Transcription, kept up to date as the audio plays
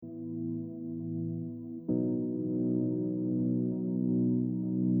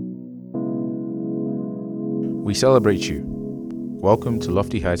We celebrate you. Welcome to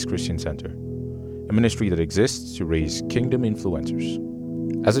Lofty Heights Christian Center, a ministry that exists to raise kingdom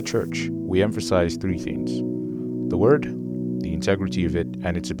influencers. As a church, we emphasize three things: the Word, the integrity of it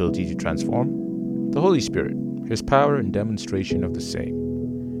and its ability to transform; the Holy Spirit, His power and demonstration of the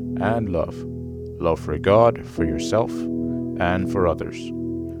same; and love. Love for God, for yourself, and for others.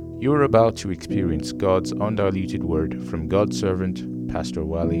 You are about to experience God's undiluted word from God's servant, Pastor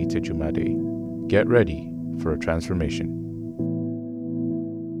Wale Tejumade. Get ready for a transformation.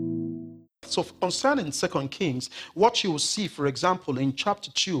 So concerning 2 Kings, what you will see, for example, in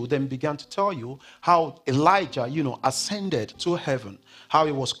chapter 2, then began to tell you how Elijah, ascended to heaven, how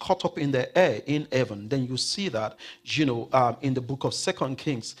he was caught up in the air in heaven. Then you see that, in the book of 2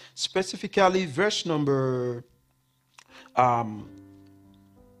 Kings, specifically verse number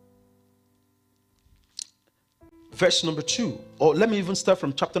 2, or let me even start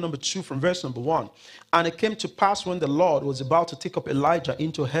from chapter number 2 from verse number 1. And it came to pass when the Lord was about to take up Elijah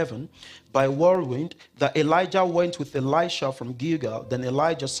into heaven by whirlwind, that Elijah went with Elisha from Gilgal. Then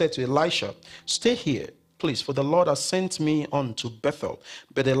Elijah said to Elisha, "Stay here, please, for the Lord has sent me on to Bethel."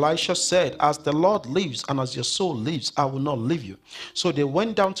 But Elisha said, "As the Lord lives and as your soul lives, I will not leave you." So they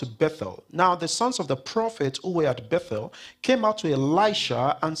went down to Bethel. Now the sons of the prophet who were at Bethel came out to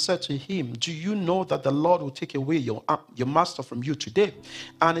Elisha and said to him, "Do you know that the Lord will take away your master from you today?"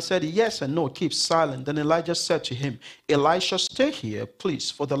 And he said, "Yes and no, keep silent." Then Elijah said to him, "Elisha, stay here,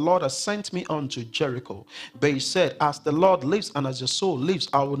 please, for the Lord has sent me on to Jericho." But he said, "As the Lord lives and as your soul lives,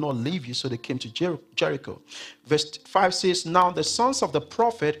 I will not leave you." So they came to Jericho. Verse 5 says, "Now the sons of the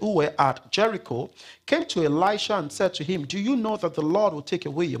prophet who were at Jericho came to Elisha and said to him, 'Do you know that the Lord will take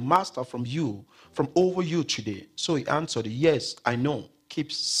away your master from over you today?' So he answered, 'Yes, I know.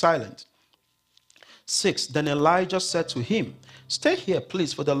 Keep silent.' 6. Then Elijah said to him, 'Stay here,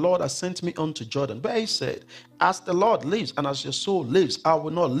 please, for the Lord has sent me unto Jordan.' But he said, 'As the Lord lives and as your soul lives, I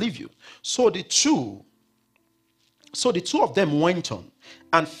will not leave you.' So the two of them went on,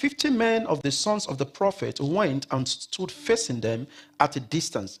 and 50 men of the sons of the prophet went and stood facing them at a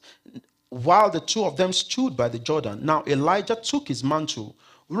distance, while the two of them stood by the Jordan. Now Elijah took his mantle,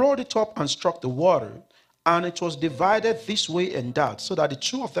 rolled it up, and struck the water, and it was divided this way and that, so that the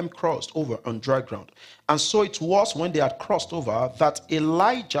two of them crossed over on dry ground. And so it was, when they had crossed over, that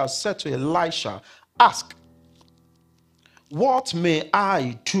Elijah said to Elisha, 'Ask, what may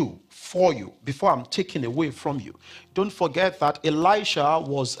I do for you before I'm taken away from you?'" Don't forget that Elisha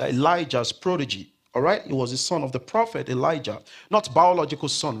was Elijah's prodigy. All right, he was the son of the prophet Elijah, not biological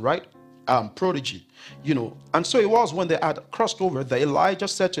son, right? Prodigy, And so it was, when they had crossed over, that Elijah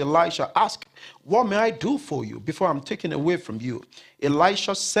said to Elisha, "Ask, what may I do for you before I'm taken away from you?"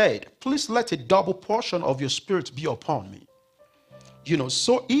 Elisha said, "Please let a double portion of your spirit be upon me."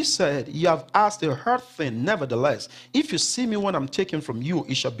 So he said, "You have asked a hard thing. Nevertheless, if you see me when I'm taken from you,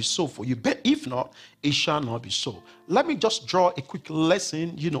 it shall be so for you. But if not, it shall not be so." Let me just draw a quick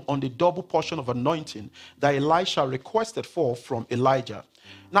lesson, on the double portion of anointing that Elisha requested for from Elijah.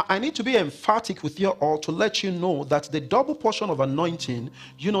 Now, I need to be emphatic with you all to let you know that the double portion of anointing,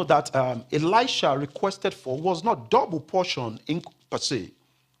 that Elisha requested for, was not double portion in per se.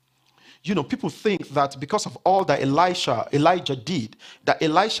 People think that because of all that Elijah did, that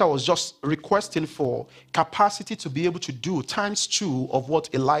Elisha was just requesting for capacity to be able to do times 2 of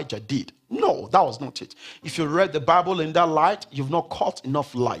what Elijah did. No, that was not it. If you read the Bible in that light, you've not caught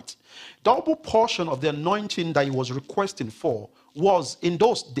enough light. Double portion of the anointing that he was requesting for was, in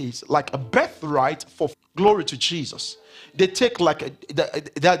those days, like a birthright for glory to Jesus. They take they're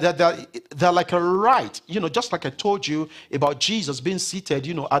like a right, just like I told you about Jesus being seated,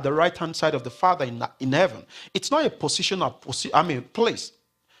 at the right hand side of the Father in heaven. It's not a place.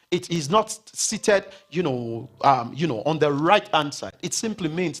 It is not seated, on the right hand side. It simply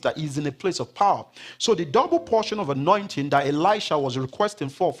means that he's in a place of power. So the double portion of anointing that Elisha was requesting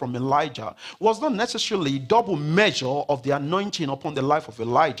for from Elijah was not necessarily double measure of the anointing upon the life of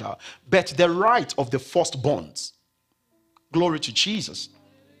Elijah, but the right of the firstborns. Glory to Jesus.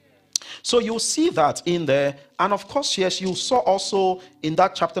 So you'll see that in there. And of course, yes, you saw also in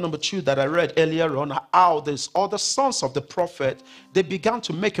that chapter number 2 that I read earlier on, how these other sons of the prophet, they began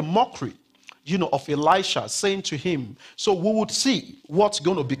to make a mockery, of Elisha, saying to him, "So we would see what's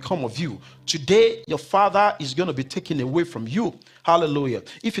going to become of you. Today, your father is going to be taken away from you." Hallelujah.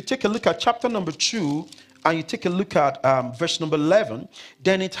 If you take a look at chapter number 2, and you take a look at verse number 11,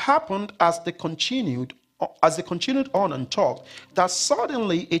 then it happened as they continued on and talked, that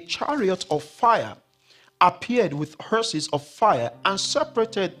suddenly a chariot of fire appeared with horses of fire and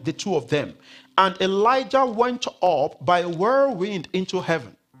separated the two of them. And Elijah went up by a whirlwind into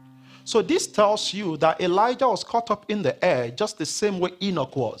heaven. So this tells you that Elijah was caught up in the air just the same way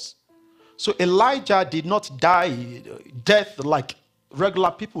Enoch was. So Elijah did not die death like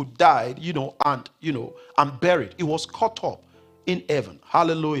regular people died, and buried. He was caught up in heaven.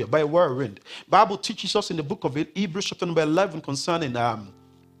 Hallelujah. By a whirlwind. Bible teaches us in the book of Hebrews chapter number 11 concerning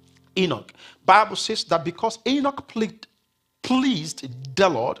Enoch. Bible says that because Enoch pleased the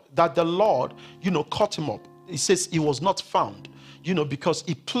Lord, that the Lord, caught him up. It says he was not found, because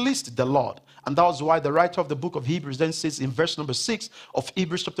he pleased the Lord. And that was why the writer of the book of Hebrews then says in verse number 6 of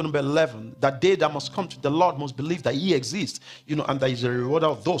Hebrews chapter number 11, that they that must come to the Lord must believe that he exists, and that he is a rewarder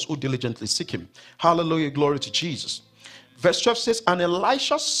of those who diligently seek him. Hallelujah, glory to Jesus. Verse 12 says, and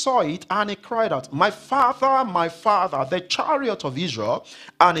Elisha saw it, and he cried out, my father, the chariot of Israel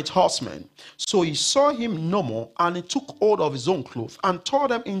and its horsemen. So he saw him no more, and he took hold of his own clothes and tore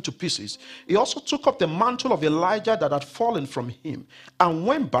them into pieces. He also took up the mantle of Elijah that had fallen from him, and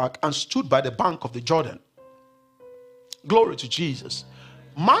went back and stood by the bank of the Jordan. Glory to Jesus.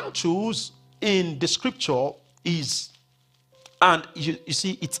 Mantles in the scripture is, and you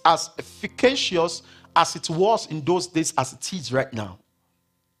see, it's as efficacious as it was in those days as it is right now.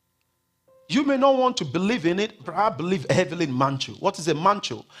 You may not want to believe in it, but I believe heavily in mantle. What is a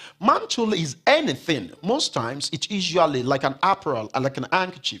mantle? Mantle is anything. Most times it's usually like an apparel, like an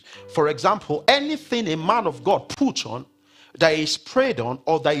handkerchief. For example, anything a man of God puts on, that is sprayed on,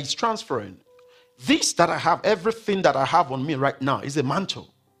 or that is transferring. This that I have, everything that I have on me right now is a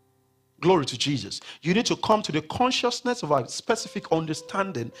mantle. Glory to Jesus. You need to come to the consciousness of a specific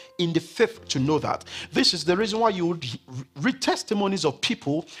understanding in the faith to know that. This is the reason why you would read testimonies of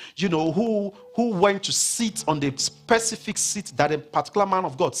people, who went to sit on the specific seat that a particular man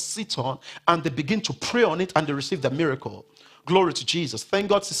of God sits on, and they begin to pray on it, and they receive the miracle. Glory to Jesus. Thank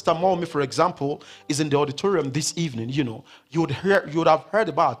God Sister Momi, for example, is in the auditorium this evening. You would have heard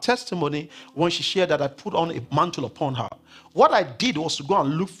about her testimony when she shared that I put on a mantle upon her. What I did was to go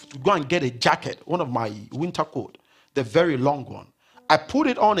and get a jacket, one of my winter coat, the very long one. I put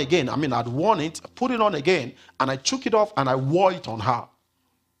it on again. I'd worn it, put it on again, and I took it off and I wore it on her.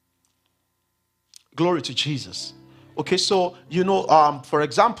 Glory to Jesus. Okay, so, for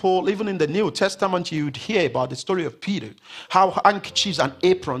example, even in the New Testament, you'd hear about the story of Peter, how handkerchiefs and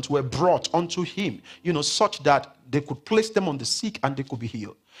aprons were brought unto him, such that they could place them on the sick and they could be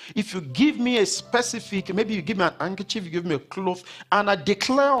healed. If you give me a specific, maybe you give me an handkerchief, you give me a cloth, and I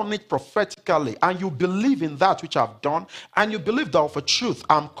declare on it prophetically, and you believe in that which I've done, and you believe that of a truth,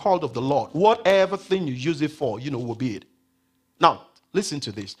 I'm called of the Lord. Whatever thing you use it for, will be it. Now, listen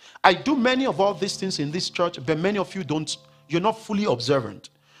to this. I do many of all these things in this church, but many of you don't. You're not fully observant.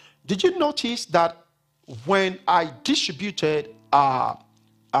 Did you notice that when I distributed, bumper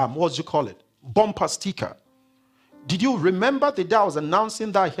sticker? Did you remember the day I was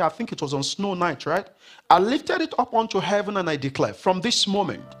announcing that here? I think it was on Snow Night, right? I lifted it up onto heaven and I declare, from this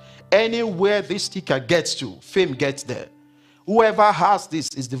moment, anywhere this sticker gets to, fame gets there. Whoever has this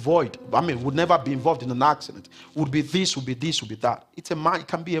is devoid. Would never be involved in an accident. Would be this, would be this, would be that. It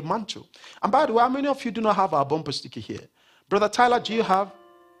can be a mantle. And by the way, how many of you do not have our bumper sticker here? Brother Tyler, do you have?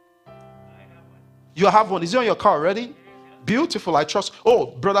 I have one. You have one. Is it on your car already? Beautiful, I trust. Oh,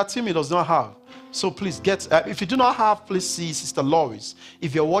 Brother Timmy does not have. So please get, if you do not have, please see Sister Lois.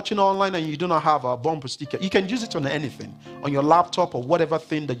 If you're watching online and you do not have a bumper sticker, you can use it on anything, on your laptop or whatever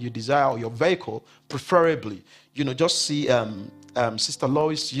thing that you desire, or your vehicle, preferably. Just see Sister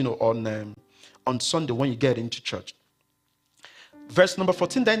Lois, on Sunday when you get into church. Verse number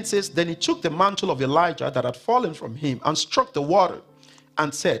 14 then says, then he took the mantle of Elijah that had fallen from him and struck the water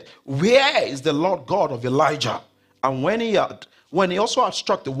and said, where is the Lord God of Elijah? And when he also had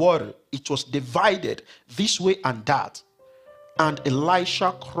struck the water, it was divided this way and that. And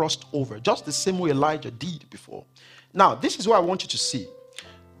Elisha crossed over, just the same way Elijah did before. Now, this is what I want you to see.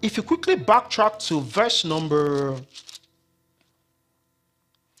 If you quickly backtrack to verse number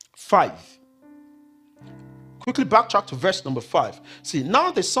 5. Quickly backtrack to verse number 5. See,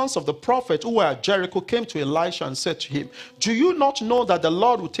 now the sons of the prophet who were at Jericho came to Elisha and said to him, do you not know that the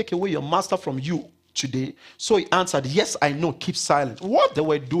Lord will take away your master from you today? So he answered, yes, I know, keep silent. What they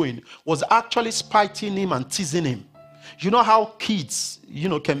were doing was actually spiting him and teasing him. You know how kids,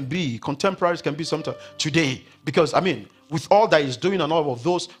 can be, contemporaries can be sometimes today. Because, with all that he's doing and all of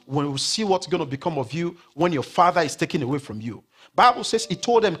those, when we see what's going to become of you when your father is taken away from you. Bible says he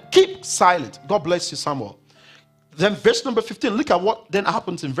told them, keep silent. God bless you, Samuel. Then verse number 15, look at what then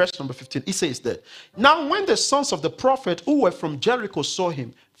happens in verse number 15. He says that, now when the sons of the prophet who were from Jericho saw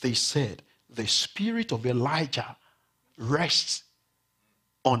him, they said, the spirit of Elijah rests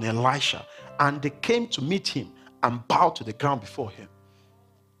on Elisha. And they came to meet him and bowed to the ground before him.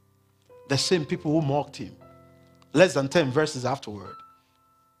 The same people who mocked him. Less than 10 verses afterward.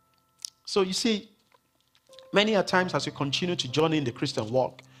 So you see, many a times as you continue to journey in the Christian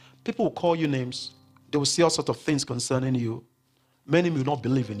walk, people will call you names. They will say all sorts of things concerning you. Many will not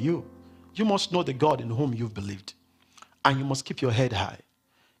believe in you. You must know the God in whom you've believed. And you must keep your head high.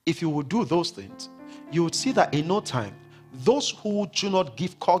 If you will do those things, you would see that in no time, those who do not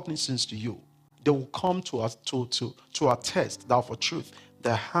give cognizance to you, they will come to us to attest that for truth,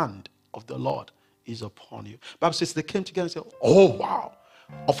 the hand of the Lord is upon you. Bible says they came together and said, oh wow.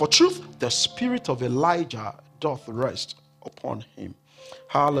 Or for truth, the spirit of Elijah doth rest upon him.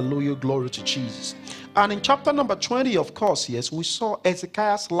 Hallelujah, glory to Jesus. And in chapter number 20, of course, yes, we saw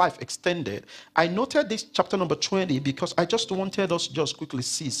Hezekiah's life extended. I noted this chapter number 20 because I just wanted us to just quickly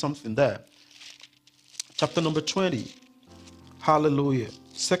see something there. Chapter number 20. Hallelujah.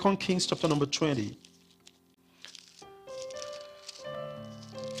 2 Kings chapter number 20.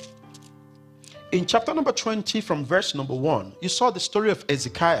 In chapter number 20 from verse number 1, you saw the story of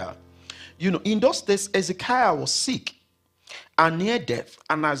Hezekiah. You know, in those days, Hezekiah was sick and near death.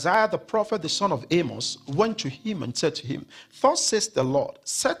 And Isaiah the prophet, the son of Amos, went to him and said to him, thus says the Lord,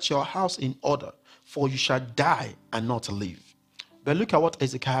 set your house in order, for you shall die and not live. But look at what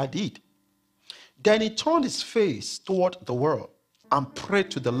Hezekiah did. Then he turned his face toward the world and prayed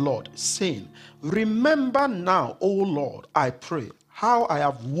to the Lord, saying, remember now, O Lord, I pray, how I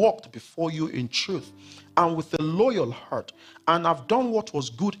have walked before you in truth and with a loyal heart, and have done what was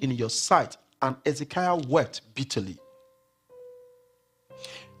good in your sight. And Hezekiah wept bitterly.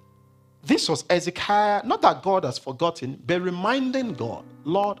 This was Hezekiah, not that God has forgotten, but reminding God,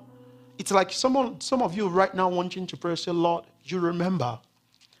 Lord, it's like some of you right now wanting to pray, say, Lord, you remember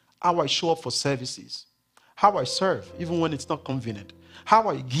how I show up for services, how I serve, even when it's not convenient, how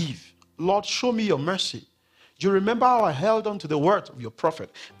I give. Lord, show me your mercy. You remember how I held on to the words of your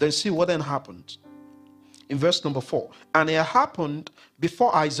prophet. Then see what then happened. In verse number 4, and it happened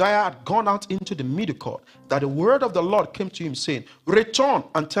before Isaiah had gone out into the middle court, that the word of the Lord came to him, saying, return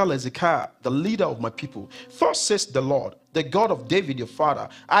and tell Hezekiah, the leader of my people, thus says the Lord, the God of David your father,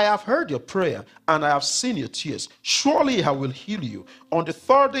 I have heard your prayer, and I have seen your tears. Surely I will heal you. On the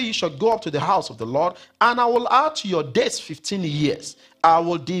third day you shall go up to the house of the Lord, and I will add to your days 15 years. I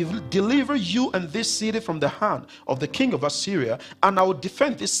will deliver you and this city from the hand of the king of Assyria, and I will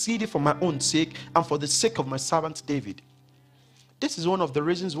defend this city for my own sake and for the sake of my servant David. This is one of the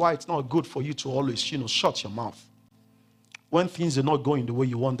reasons why it's not good for you to always, shut your mouth when things are not going the way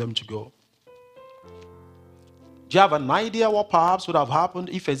you want them to go. Do you have an idea what perhaps would have happened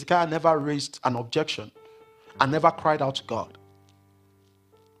if Hezekiah never raised an objection and never cried out to God?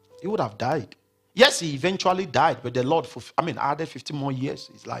 He would have died. Yes, he eventually died, but the Lord added 15 more years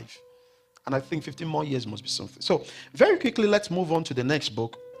to his life. And I think 15 more years must be something. So very quickly, let's move on to the next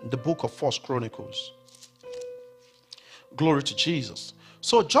book, the book of 1 Chronicles. Glory to Jesus.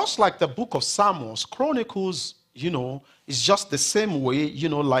 So just like the book of Samuel, Chronicles, is just the same way,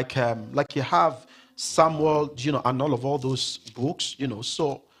 like you have Samuel, and all those books,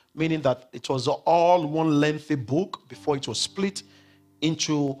 so meaning that it was all one lengthy book before it was split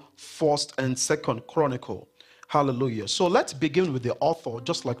into 1st and 2nd Chronicle. Hallelujah. So let's begin with the author,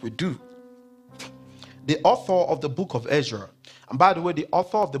 just like we do. The author of the book of Ezra. And by the way, the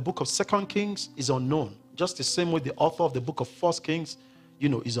author of the book of 2nd Kings is unknown. Just the same way the author of the book of 1st Kings,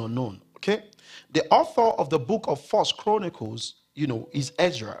 is unknown. Okay? The author of the book of 1st Chronicles, is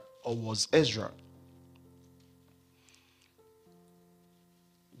Ezra, or was Ezra.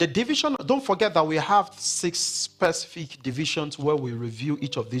 The division, don't forget that we have 6 specific divisions where we review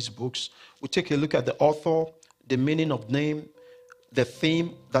each of these books. We take a look at the author, the meaning of name, the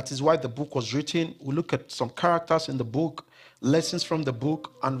theme, that is why the book was written. We look at some characters in the book, lessons from the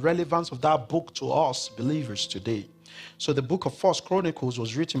book, and relevance of that book to us believers today. So the book of 1st Chronicles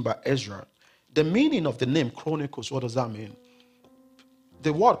was written by Ezra. The meaning of the name Chronicles, what does that mean?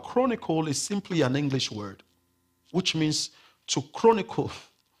 The word chronicle is simply an English word, which means to chronicle,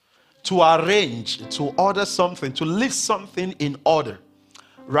 to arrange, to order something, to leave something in order,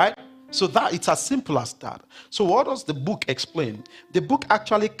 right? So that it's as simple as that. So what does the book explain? The book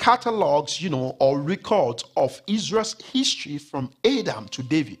actually catalogs, or records of Israel's history from Adam to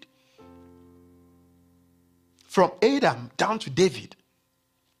David. From Adam down to David.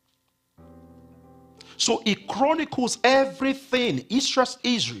 So it chronicles everything, Israel's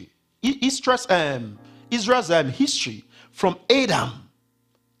history from Adam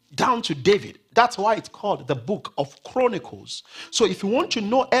down to David. That's why it's called the book of Chronicles. So if you want to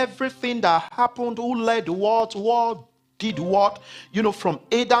know everything that happened, who led the war to war, did what? From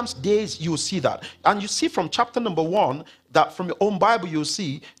Adam's days, you see that. And you see from chapter number 1, that from your own Bible, you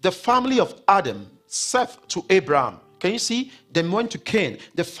see the family of Adam, Seth to Abraham. Can you see? Then went to Cain,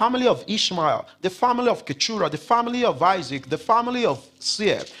 the family of Ishmael, the family of Keturah, the family of Isaac, the family of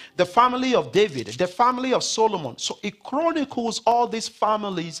Seir, the family of David, the family of Solomon. So it chronicles all these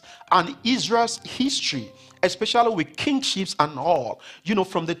families and Israel's history, especially with kingships and all.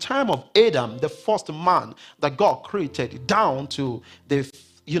 From the time of Adam, the first man that God created, down to the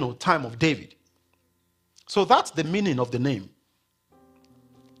time of David. So that's the meaning of the name.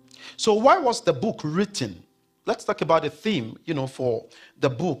 So why was the book written? Let's talk about the theme, for the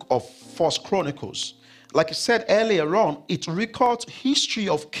book of First Chronicles. Like I said earlier on, it records history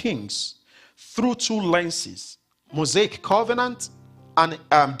of kings through 2 lenses: Mosaic covenant and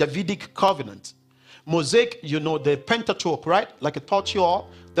Davidic covenant. Mosaic, the Pentateuch, right? Like I taught you all,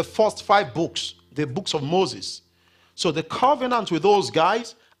 the first 5 books, the books of Moses. So the covenant with those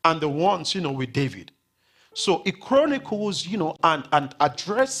guys and the ones, with David. So it chronicles, and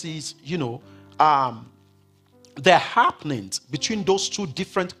addresses, the happenings between those 2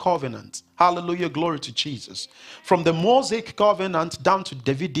 different covenants. Hallelujah, glory to Jesus. From the Mosaic covenant down to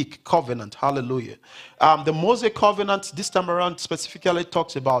Davidic covenant. Hallelujah. The Mosaic covenant this time around specifically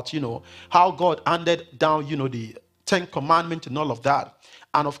talks about, how God handed down, the 10 commandments and all of that.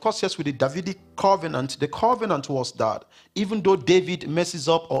 And of course, yes, with the Davidic covenant, the covenant was that even though David messes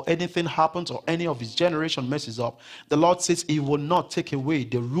up or anything happens or any of his generation messes up, the Lord says he will not take away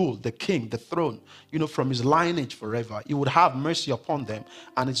the rule, the king, the throne, from his lineage forever. He would have mercy upon them,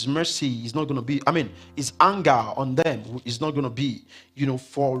 and his mercy is not going to be, his anger on them is not going to be,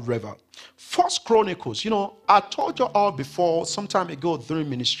 forever. First Chronicles, I told you all before, some time ago during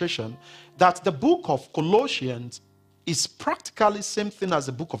ministration, that the book of Colossians is practically the same thing as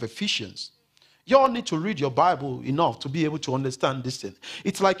the book of Ephesians. You all need to read your Bible enough to be able to understand this thing.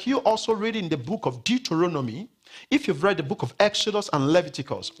 It's like you also reading the book of Deuteronomy. If you've read the book of Exodus and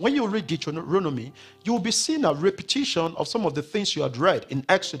Leviticus, when you read Deuteronomy, you will be seeing a repetition of some of the things you had read in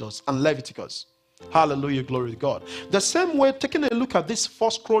Exodus and Leviticus. Hallelujah, glory to God. The same way, taking a look at this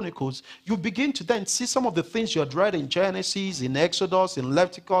First Chronicles, you begin to then see some of the things you had read in Genesis, in Exodus, in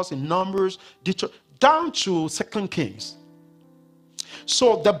Leviticus, in Numbers, down to 2 Kings.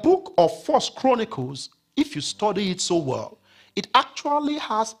 So the book of First Chronicles, if you study it so well, it actually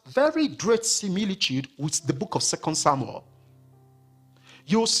has very great similitude with the book of 2 Samuel.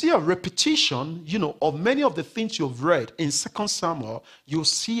 You'll see a repetition, of many of the things you've read in 2 Samuel. You'll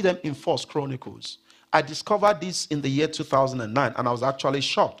see them in First Chronicles. I discovered this in the year 2009, and I was actually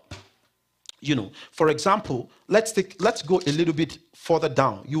shocked. For example, let's go a little bit further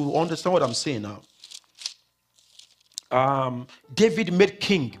down. You will understand what I'm saying now. David made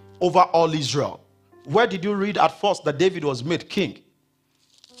king over all Israel. Where did you read at first that David was made king?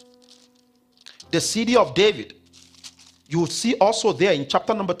 The city of David. You will see also there in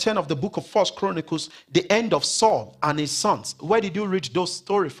chapter number 10 of the book of First Chronicles, the end of Saul and his sons. Where did you read those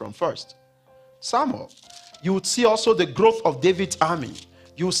stories from first? Samuel. You would see also the growth of David's army.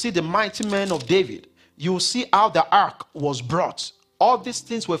 You will see the mighty men of David. You will see how the ark was brought. All these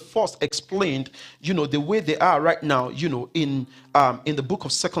things were first explained, the way they are right now, in the book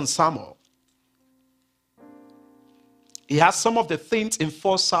of 2 Samuel. He has some of the things in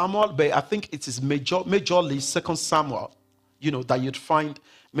 1 Samuel, but I think it is majorly 2 Samuel, that you'd find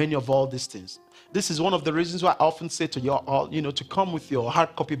many of all these things. This is one of the reasons why I often say to you all, to come with your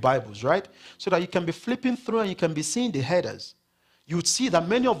hard copy Bibles, right? So that you can be flipping through and you can be seeing the headers. You would see that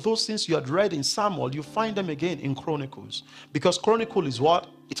many of those things you had read in Samuel, you find them again in Chronicles. Because Chronicle is what?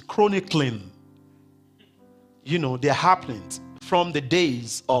 It's chronicling. They're happening from the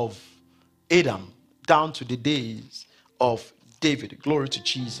days of Adam down to the days of David. Glory to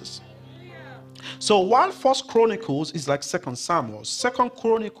Jesus. So while First Chronicles is like 2 Samuel, 2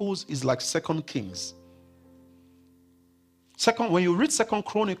 Chronicles is like 2 Kings. When you read 2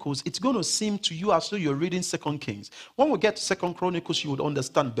 Chronicles, it's going to seem to you as though you're reading 2 Kings. When we get to 2 Chronicles, you would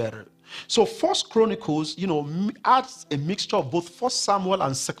understand better. So First Chronicles, adds a mixture of both 1 Samuel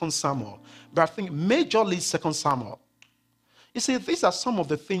and 2 Samuel. But I think majorly 2 Samuel. You see, these are some of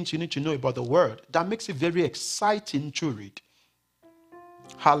the things you need to know about the word that makes it very exciting to read.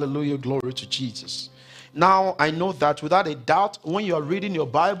 Hallelujah, glory to Jesus. Now, I know that without a doubt, when you are reading your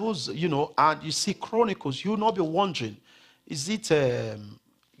Bibles, and you see Chronicles, you will not be wondering, is it a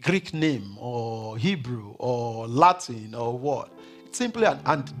Greek name or Hebrew or Latin or what? It's simply,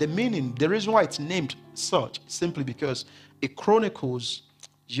 and the meaning, the reason why it's named such, simply because it chronicles,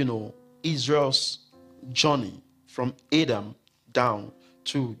 Israel's journey from Adam down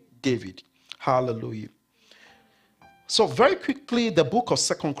to David. Hallelujah. So very quickly, the book of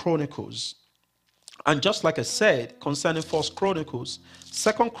Second Chronicles, and just like I said concerning First Chronicles,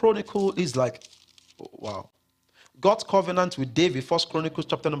 Second Chronicle is like, wow, God's covenant with David, First Chronicles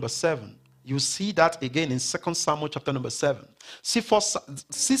chapter number 7. You see that again in Second Samuel chapter number 7. See First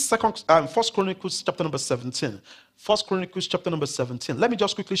Chronicles chapter number 17. First Chronicles chapter number 17. Let me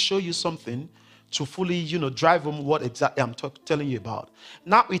just quickly show you something to fully, drive home what exactly I'm telling you about.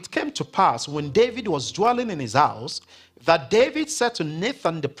 Now it came to pass when David was dwelling in his house that David said to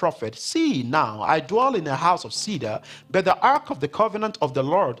Nathan the prophet, "See now, I dwell in a house of cedar, but the ark of the covenant of the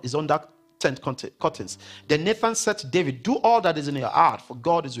Lord is under tent curtains." Then Nathan said to David, "Do all that is in your heart, for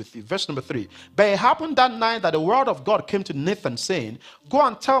God is with you." Verse number 3. But it happened that night that the word of God came to Nathan, saying, "Go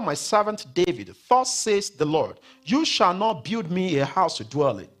and tell my servant David, thus says the Lord, you shall not build me a house to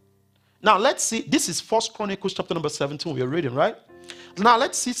dwell in." Now let's see, this is First Chronicles chapter number 17 we are reading, right? Now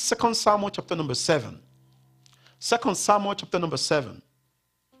let's see Second Samuel chapter number 7. Second Samuel chapter number 7.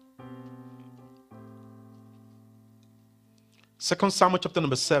 Second Samuel chapter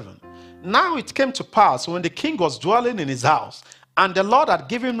number 7. Now it came to pass when the king was dwelling in his house, and the Lord had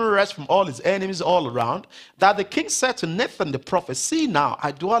given him rest from all his enemies all around, that the king said to Nathan the prophet, "See now,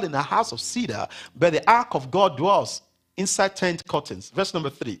 I dwell in a house of cedar, but the ark of God dwells inside tent curtains." Verse number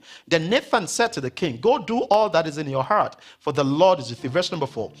 3. Then Nathan said to the king, "Go do all that is in your heart, for the Lord is with you." Verse number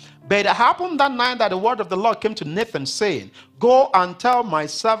 4. But it happened that night that the word of the Lord came to Nathan, saying, "Go and tell my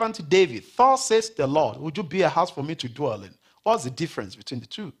servant David, thus says the Lord, would you be a house for me to dwell in?" What's the difference between the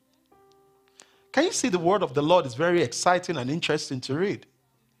two? Can you see the word of the Lord is very exciting and interesting to read?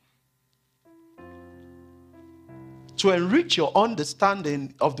 To enrich your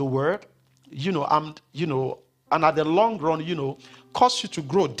understanding of the word, and at the long run, cause you to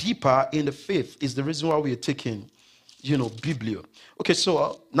grow deeper in the faith is the reason why we are taking, Biblio. Okay,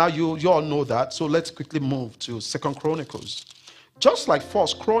 so now you all know that. So let's quickly move to Second Chronicles. Just like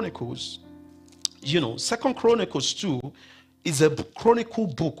First Chronicles, Second Chronicles 2 is a chronicle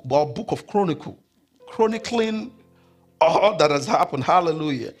book, or book of chronicling all that has happened.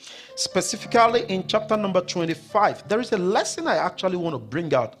 Hallelujah. Specifically in chapter number 25, there is a lesson I actually want to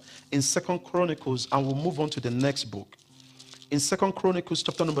bring out in Second Chronicles, and we'll move on to the next book. In Second Chronicles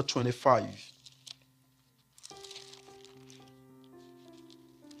chapter number 25.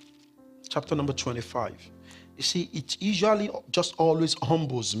 Chapter number 25. You see, it usually just always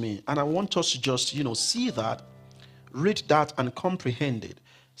humbles me, and I want us to just, see that, read that, and comprehend it.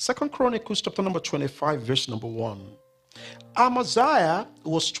 Second Chronicles chapter number 25, verse number 1. Amaziah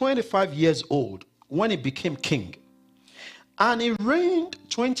was 25 years old when he became king, and he reigned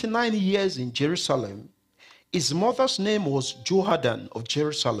 29 years in Jerusalem. His mother's name was Jehoadan of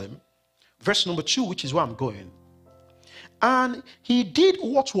Jerusalem. Verse number 2, which is where I'm going. And he did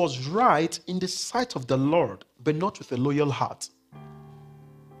what was right in the sight of the Lord, but not with a loyal heart.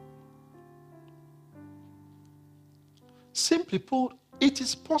 Simply put, it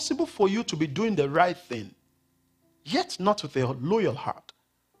is possible for you to be doing the right thing, yet not with a loyal heart.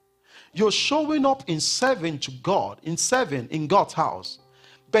 You're showing up in serving to God, in serving in God's house,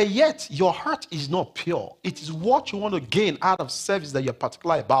 but yet your heart is not pure. It is what you want to gain out of service that you're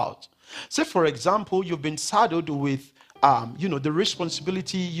particular about. Say, for example, you've been saddled with, the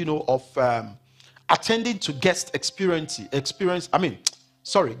responsibility, of attending to guest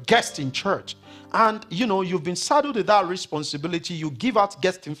guests in church. And, you've been saddled with that responsibility. You give out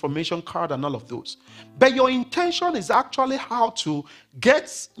guest information card and all of those. But your intention is actually how to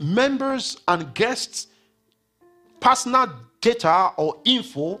get members and guests' personal data or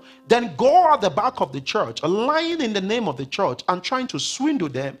info, then go at the back of the church, lying in the name of the church and trying to swindle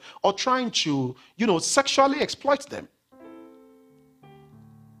them or trying to, sexually exploit them.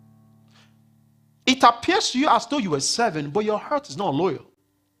 It appears to you as though you were serving, but your heart is not loyal.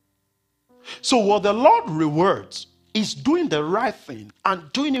 So what the Lord rewards is doing the right thing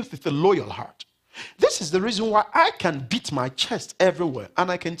and doing it with a loyal heart. This is the reason why I can beat my chest everywhere and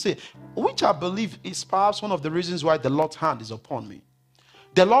I can say, which I believe is perhaps one of the reasons why the Lord's hand is upon me.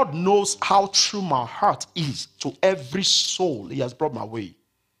 The Lord knows how true my heart is to every soul He has brought my way.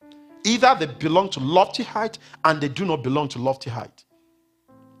 Either they belong to Lofty Height and they do not belong to Lofty Height.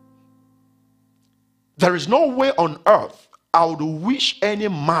 There is no way on earth I would wish any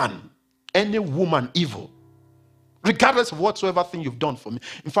man, any woman evil, regardless of whatsoever thing you've done for me.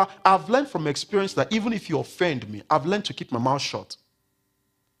 In fact, I've learned from experience that even if you offend me, I've learned to keep my mouth shut.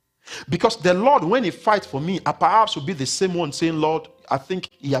 Because the Lord, when He fights for me, I perhaps will be the same one saying, "Lord, I think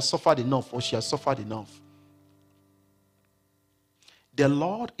he has suffered enough or she has suffered enough." The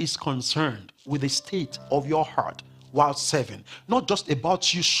Lord is concerned with the state of your heart while serving, not just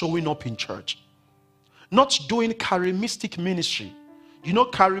about you showing up in church. Not doing charismatic ministry. You know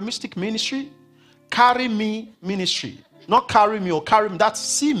charismatic ministry? Carry me ministry. Not carry me or carry me. That's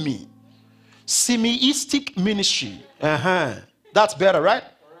see me. Simiistic ministry. That's better, right?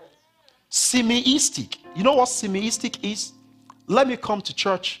 Simiistic. You know what simiistic is? Let me come to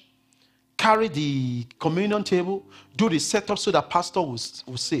church, carry the communion table, do the setup so that pastor will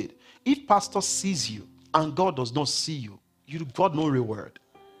say it. If pastor sees you and God does not see you, you got no reward.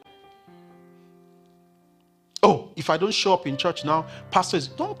 Oh, if I don't show up in church now, pastor is,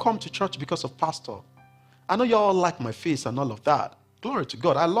 don't come to church because of pastor. I know you all like my face and all of that. Glory to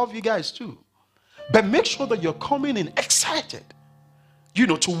God. I love you guys too. But make sure that you're coming in excited,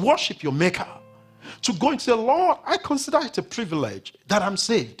 to worship your maker, to go and say, Lord, I consider it a privilege that I'm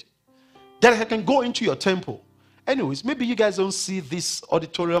saved, that I can go into your temple. Anyways, maybe you guys don't see this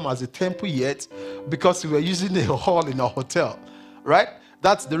auditorium as a temple yet because we were using a hall in a hotel, right?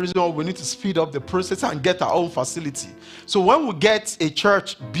 That's the reason why we need to speed up the process and get our own facility. So when we get a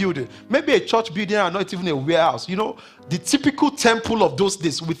church building, maybe a church building and not even a warehouse, the typical temple of those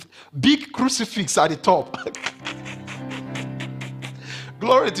days with big crucifix at the top.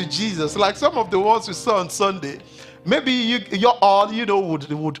 Glory to Jesus. Like some of the ones we saw on Sunday, maybe you're all,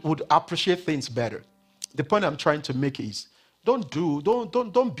 would appreciate things better. The point I'm trying to make is, don't be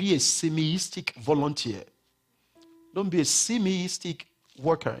a simiistic volunteer. Don't be a simiistic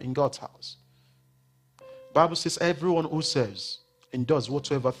worker in God's house. Bible says everyone who serves and does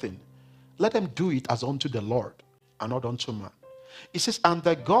whatsoever thing, let them do it as unto the Lord and not unto man. It says, and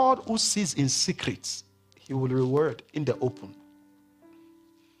the God who sees in secrets, he will reward in the open.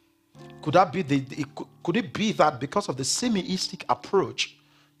 Could it be that because of the semiistic approach,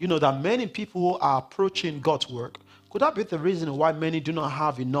 that many people are approaching God's work, could that be the reason why many do not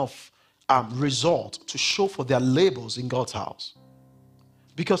have enough result to show for their labels in God's house?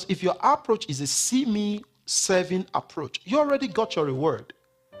 Because if your approach is a see-me-serving approach, you already got your reward.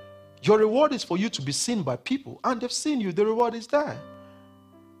 Your reward is for you to be seen by people, and they've seen you. The reward is there.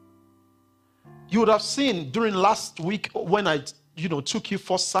 You would have seen during last week when I took you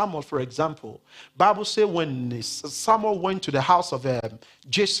for Samuel, for example. Bible says when Samuel went to the house of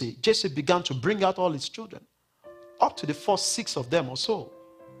Jesse, Jesse began to bring out all his children, up to the first 6 of them or so.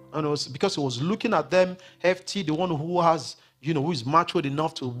 And it was because he was looking at them, hefty, the one who has, who is matured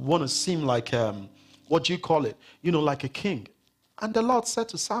enough to want to seem like, like a king. And the Lord said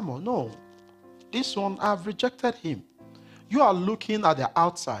to Samuel, no, this one, I've rejected him. You are looking at the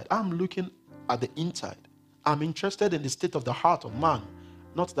outside. I'm looking at the inside. I'm interested in the state of the heart of man,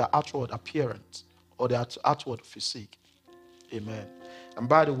 not the outward appearance or the outward physique. Amen. And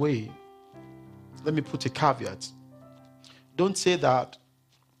by the way, let me put a caveat. Don't say that,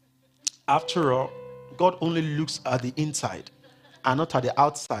 after all, God only looks at the inside and not at the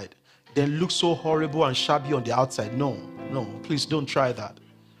outside, then looks so horrible and shabby on the outside. No, please don't try that.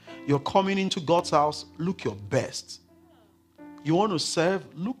 You're coming into God's house, look your best. You want to serve,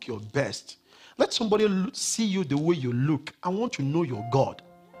 look your best. Let somebody see you the way you look. I want to know your God.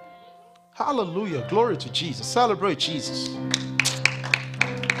 Hallelujah. Glory to Jesus. Celebrate Jesus.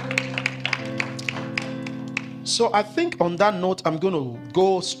 So I think on that note, I'm going to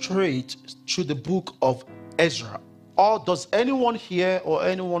go straight to the book of Ezra. Or does anyone here or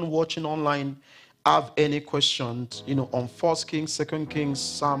anyone watching online have any questions, on 1 Kings, 2 Kings,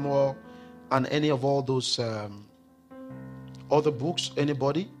 Samuel, and any of all those other books?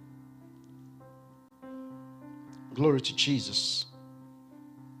 Anybody? Glory to Jesus.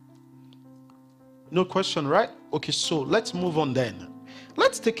 No question, right? Okay, so let's move on then.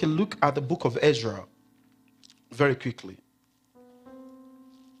 Let's take a look at the book of Ezra very quickly.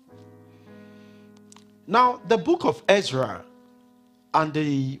 Now, the book of Ezra and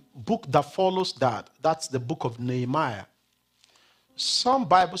the book that follows that's the book of Nehemiah. Some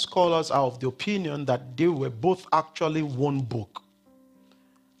Bible scholars are of the opinion that they were both actually one book.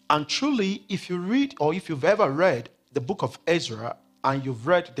 And truly, if you read, or if you've ever read the book of Ezra and you've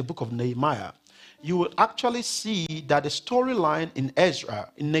read the book of Nehemiah, you will actually see that the storyline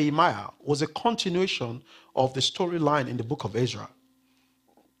in Nehemiah was a continuation of the storyline in the book of Ezra.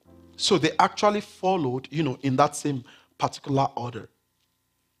 So they actually followed, in that same particular order.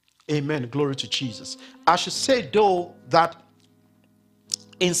 Amen. Glory to Jesus. I should say, though, that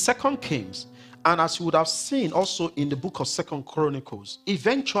in 2 Kings, and as you would have seen also in the book of 2 Chronicles,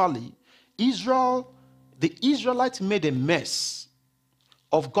 eventually, the Israelites made a mess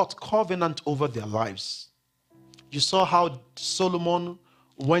of God's covenant over their lives. You saw how Solomon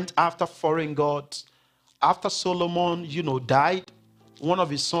went after foreign gods. After Solomon, died, one of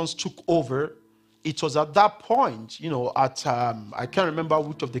his sons took over. It was at that point, I can't remember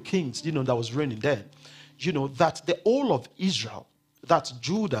which of the kings, that was reigning then. that the whole of Israel, that's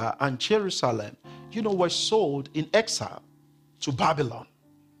Judah and Jerusalem, were sold in exile to Babylon.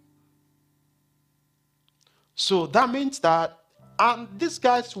 So that means that, and these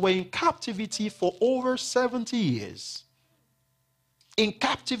guys were in captivity for over 70 years. In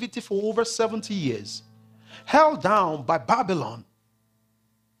captivity for over 70 years. Held down by Babylon.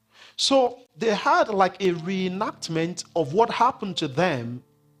 So they had like a reenactment of what happened to them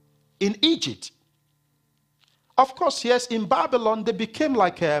in Egypt. Of course, yes, in Babylon, they became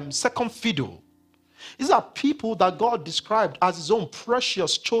like second fiddle. These are people that God described as his own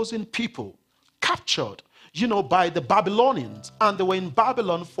precious chosen people, captured, by the Babylonians. And they were in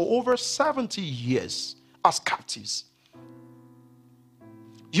Babylon for over 70 years as captives.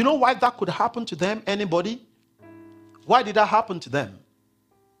 You know why that could happen to them? Anybody? Why did that happen to them?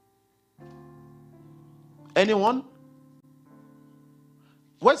 Anyone?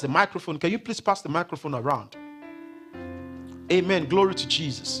 Where's the microphone? Can you please pass the microphone around? Amen. Glory to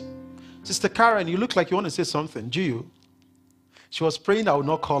Jesus. Sister Karen, you look like you want to say something. Do you? She was praying I would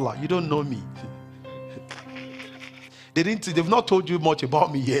not call her. You don't know me. They've not told you much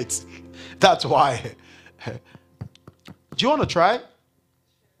about me yet. That's why. Do you want to try?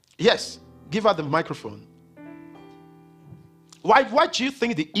 Yes. Give her the microphone. Why do you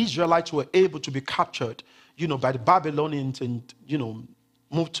think the Israelites were able to be captured, by the Babylonians and,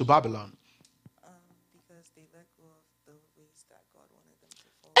 moved to Babylon? Because they let go of the ways that God wanted them to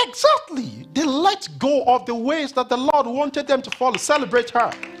follow. Exactly. They let go of the ways that the Lord wanted them to follow. Celebrate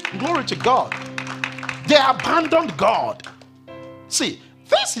her. Glory to God. They abandoned God. See,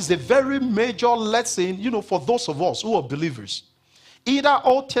 this is a very major lesson, for those of us who are believers. Either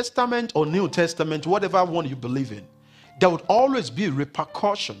Old Testament or New Testament, whatever one you believe in. There would always be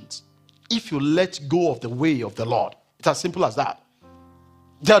repercussions if you let go of the way of the Lord. It's as simple as that.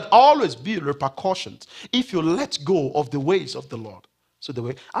 There would always be repercussions if you let go of the ways of the Lord. So the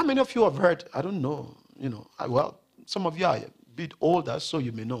way, how many of you have heard, I don't know, well, some of you are a bit older, so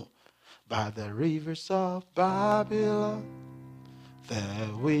you may know. By the rivers of Babylon, there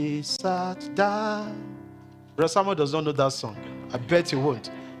we sat down. Brother Samuel does not know that song. I bet he won't.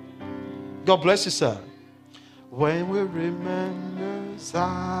 God bless you, sir. When we remember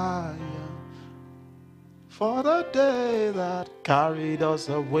Zion, for the day that carried us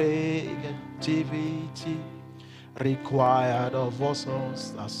away, captivity required of us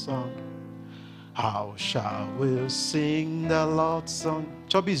a song. How shall we sing the Lord's song?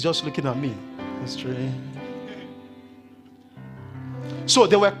 Chubby is just looking at me. So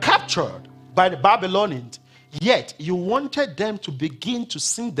they were captured by the Babylonians, yet you wanted them to begin to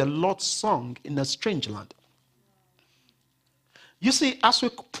sing the Lord's song in a strange land. You see, as we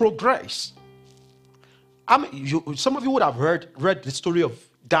progress, some of you would have read the story of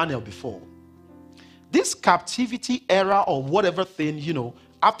Daniel before. This captivity era or whatever thing,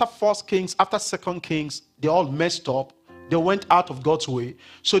 after First Kings, after Second Kings, they all messed up. They went out of God's way.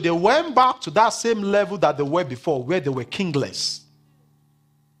 So they went back to that same level that they were before, where they were kingless.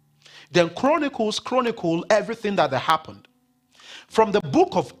 Then Chronicles chronicle everything that happened. From the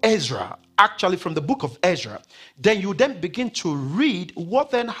book of Ezra, then you then begin to read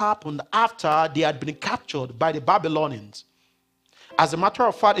what then happened after they had been captured by the Babylonians. As a matter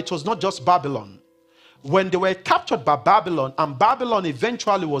of fact, it was not just Babylon. When they were captured by Babylon and Babylon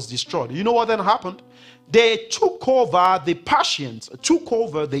eventually was destroyed, you know what then happened? They took over the Persians, took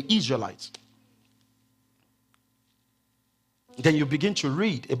over the Israelites. Then you begin to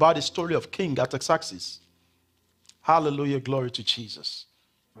read about the story of King Artaxerxes. Hallelujah, glory to Jesus.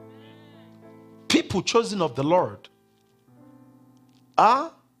 People chosen of the Lord.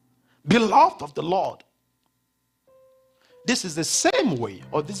 Beloved of the Lord. This is the same way,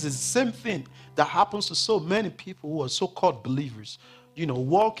 or this is the same thing that happens to so many people who are so-called believers.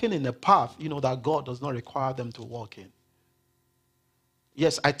 Walking in a path, that God does not require them to walk in.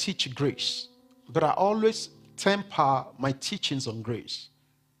 Yes, I teach grace, but I always temper my teachings on grace.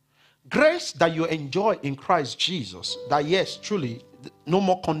 Grace that you enjoy in Christ Jesus, that yes, truly, no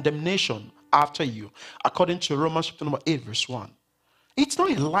more condemnation after you, according to Romans chapter number 8, verse 1. It's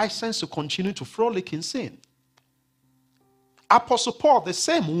not a license to continue to frolic in sin. Apostle Paul, the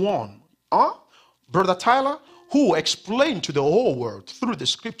same one, Brother Tyler, who explained to the whole world through the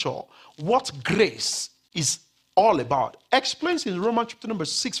scripture what grace is all about, explains in Romans chapter number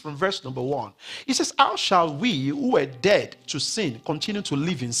 6 from verse number 1. He says, how shall we who were dead to sin continue to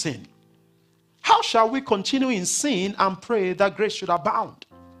live in sin? How shall we continue in sin and pray that grace should abound?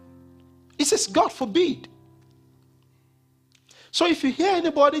 He says, God forbid. So if you hear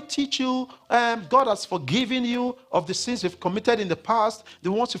anybody teach you, God has forgiven you of the sins you've committed in the past,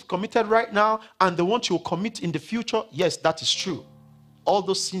 the ones you've committed right now, and the ones you'll commit in the future, yes, that is true. All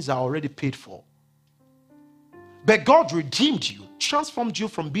those sins are already paid for. But God redeemed you, transformed you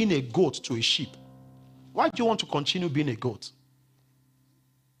from being a goat to a sheep. Why do you want to continue being a goat?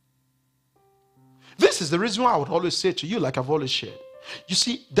 This is the reason why I would always say to you, like I've always shared. You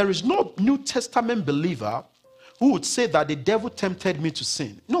see, there is no New Testament believer who would say that the devil tempted me to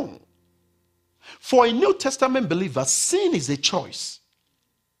sin. No. For a New Testament believer, sin is a choice.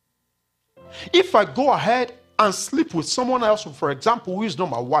 If I go ahead and sleep with someone else, for example, who is not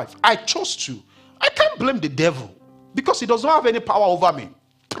my wife, I chose to. I can't blame the devil because he does not have any power over me.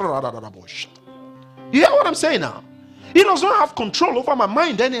 You hear what I'm saying now? He does not have control over my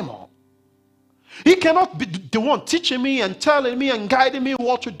mind anymore. He cannot be the one teaching me and telling me and guiding me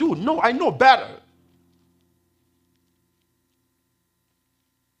what to do. No, I know better.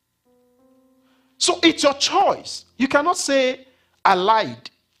 So it's your choice. You cannot say, I lied.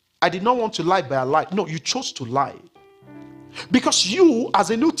 I did not want to lie, but I lied. No, you chose to lie. Because you, as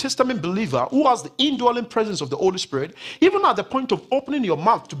a New Testament believer who has the indwelling presence of the Holy Spirit, even at the point of opening your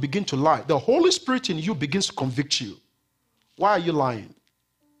mouth to begin to lie, the Holy Spirit in you begins to convict you. Why are you lying?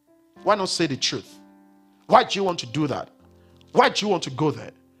 Why not say the truth? Why do you want to do that? Why do you want to go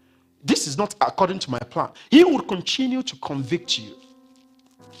there? This is not according to my plan. He will continue to convict you.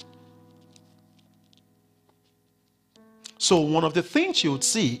 So one of the things you would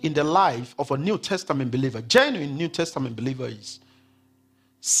see in the life of a New Testament believer, genuine New Testament believer, is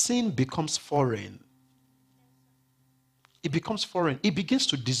sin becomes foreign. It becomes foreign. It begins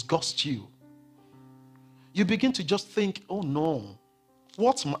to disgust you. You begin to just think, oh no,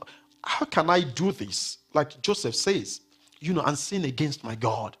 how can I do this? Like Joseph says, and sin against my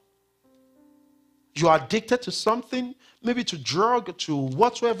God. You are addicted to something, maybe to drug, to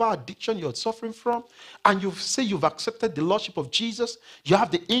whatsoever addiction you're suffering from, and you say you've accepted the Lordship of Jesus, you have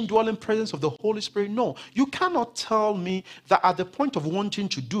the indwelling presence of the Holy Spirit. No, you cannot tell me that at the point of wanting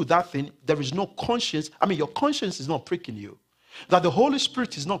to do that thing, there is no conscience. Your conscience is not pricking you, that the Holy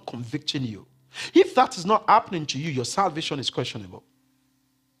Spirit is not convicting you. If that is not happening to you, your salvation is questionable.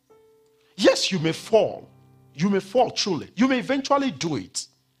 Yes, you may fall. You may fall truly. You may eventually do it.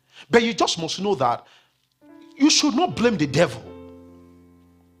 But you just must know that you should not blame the devil.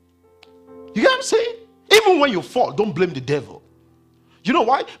 You get what I'm saying? Even when you fall, don't blame the devil. You know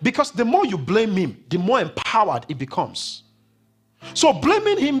why? Because the more you blame him, the more empowered he becomes. So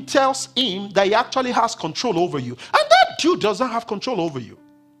blaming him tells him that he actually has control over you. And that dude doesn't have control over you.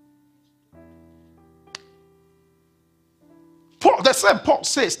 The same Paul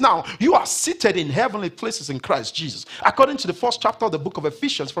says, now you are seated in heavenly places in Christ Jesus. According to the first chapter of the book of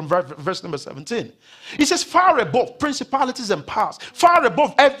Ephesians from verse number 17. He says, far above principalities and powers, far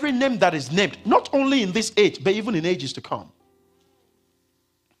above every name that is named, not only in this age, but even in ages to come.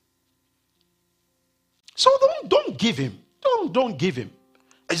 So don't give him. Don't give him.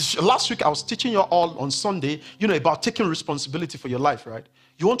 Last week I was teaching you all on Sunday, about taking responsibility for your life, right?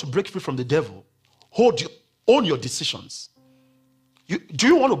 You want to break free from the devil. Own your decisions. Do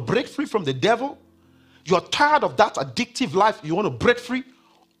you want to break free from the devil? You are tired of that addictive life. You want to break free?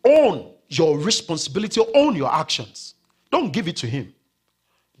 Own your responsibility. Own your actions. Don't give it to him.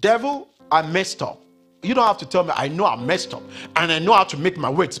 Devil, I messed up. You don't have to tell me, I know I messed up. And I know how to make my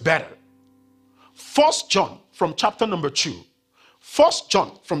words better. 1 John from chapter number 2. 1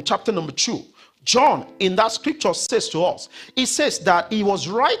 John from chapter number 2. John in that scripture says to us, he says that he was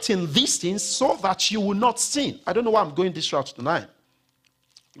writing these things so that you will not sin. I don't know why I'm going this route tonight.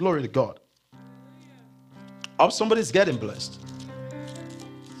 Glory to God. I hope somebody's getting blessed.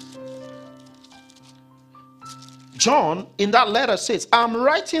 John in that letter says, I'm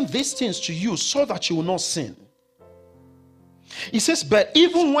writing these things to you so that you will not sin. He says, but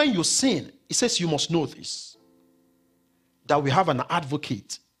even when you sin, he says you must know this, that we have an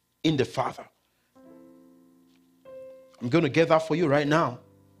advocate in the Father. I'm going to get that for you right now.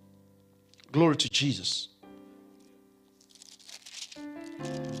 Glory to Jesus.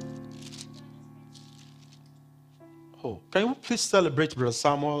 Oh, can you please celebrate Brother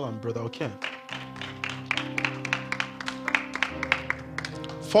Samuel and Brother Oken?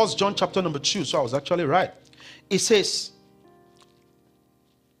 1 John chapter number 2, so I was actually right. It says,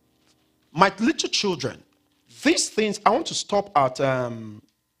 my little children, these things, I want to stop at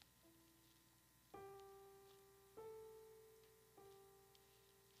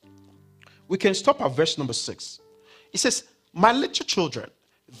we can stop at verse number 6. It says, my little children,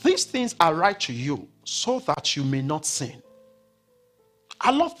 these things I write to you so that you may not sin.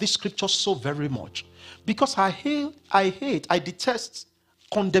 I love this scripture so very much because I detest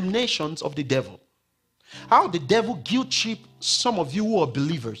condemnations of the devil. How the devil guilt trip some of you who are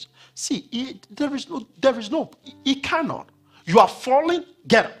believers. See, he cannot. You are falling,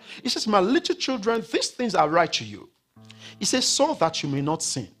 get up. He says, my little children, these things I write to you. He says, so that you may not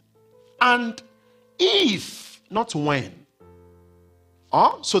sin. And if, not when.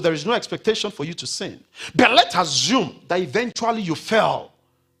 So there is no expectation for you to sin. But let's assume that eventually you fell.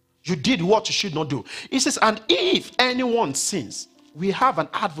 You did what you should not do. He says, and if anyone sins, we have an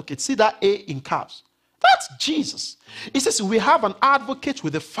advocate. See that A in caps? That's Jesus. He says, we have an advocate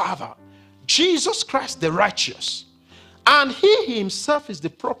with the Father, Jesus Christ the righteous. And he himself is the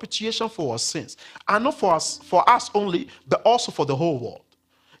propitiation for our sins. And not for us only, but also for the whole world.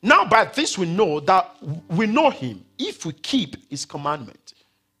 Now by this we know that we know him if we keep his commandment.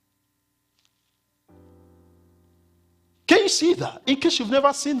 Can you see that? In case you've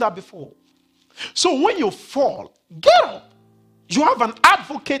never seen that before. So when you fall, get up. You have an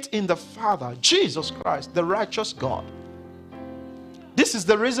advocate in the Father, Jesus Christ, the righteous God. This is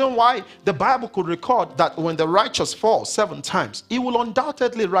the reason why the Bible could record that when the righteous falls 7 times, he will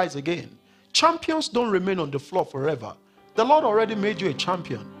undoubtedly rise again. Champions don't remain on the floor forever. The Lord already made you a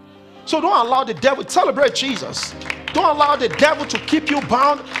champion. So don't allow the devil, celebrate Jesus. Don't allow the devil to keep you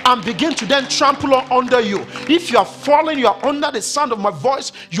bound and begin to then trample under you. If you are falling, you are under the sound of my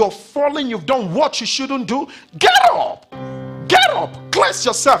voice, you are falling, you've done what you shouldn't do, get up. Get up, cleanse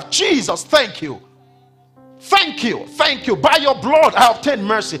yourself. Jesus, thank you. Thank you. Thank you. By your blood, I obtained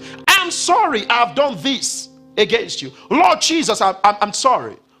mercy. I'm sorry I have done this against you. Lord Jesus, I'm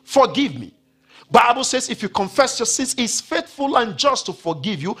sorry. Forgive me. Bible says if you confess your sins, he's faithful and just to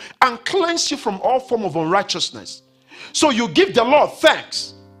forgive you and cleanse you from all form of unrighteousness. So you give the Lord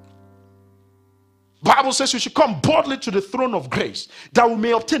thanks. Bible says you should come boldly to the throne of grace that we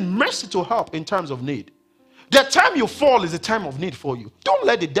may obtain mercy to help in times of need. The time you fall is the time of need for you. Don't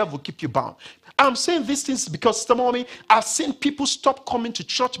let the devil keep you bound. I'm saying these things because, Mommy, I've seen people stop coming to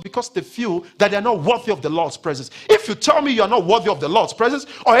church because they feel that they're not worthy of the Lord's presence. If you tell me you're not worthy of the Lord's presence,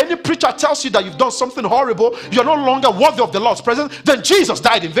 or any preacher tells you that you've done something horrible, you're no longer worthy of the Lord's presence, then Jesus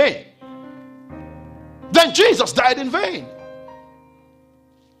died in vain. Then Jesus died in vain.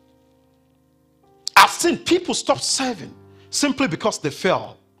 I've seen people stop serving simply because they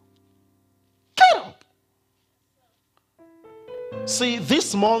fell. Get up. See,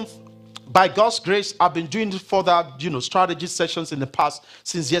 this month, by God's grace, I've been doing further, strategy sessions in the past,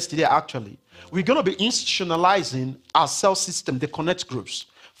 since yesterday actually. We're going to be institutionalizing our cell system, the connect groups.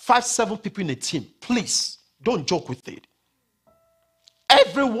 5-7 people in a team. Please, don't joke with it.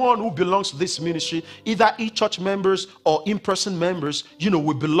 Everyone who belongs to this ministry, either e-church members or in-person members,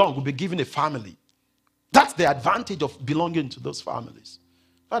 will be given a family. That's the advantage of belonging to those families.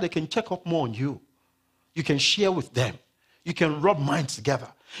 Now they can check up more on you. You can share with them. You can rub minds together.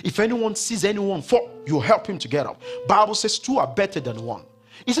 If anyone sees anyone fall, you help him to get up. Bible says 2 are better than 1.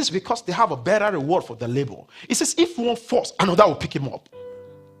 It says because they have a better reward for the labor. It says if one falls, another will pick him up.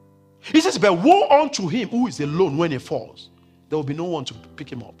 It says but woe unto him who is alone when he falls. There will be no one to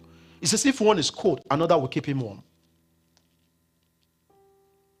pick him up. It says if one is cold, another will keep him warm.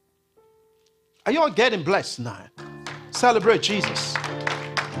 Are you all getting blessed now? Celebrate Jesus.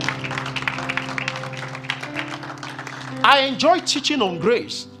 I enjoy teaching on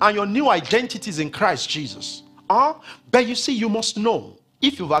grace and your new identities in Christ Jesus. But you see, you must know,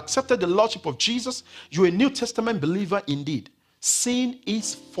 if you've accepted the Lordship of Jesus, you're a New Testament believer indeed. Sin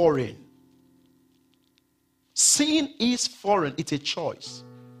is foreign. Sin is foreign. It's a choice.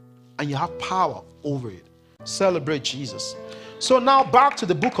 And you have power over it. Celebrate Jesus. So now back to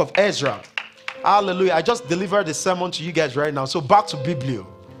the book of Ezra. Hallelujah. I just delivered the sermon to you guys right now. So back to Biblio.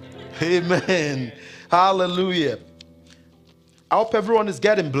 Amen. Hallelujah. I hope everyone is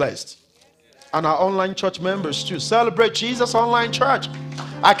getting blessed. And our online church members too. Celebrate Jesus online church.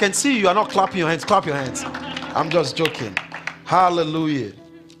 I can see you are not clapping your hands. Clap your hands. I'm just joking. Hallelujah.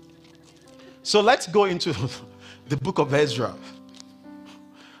 So let's go into the book of Ezra.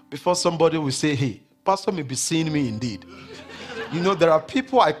 Before somebody will say, hey, Pastor may be seeing me indeed. There are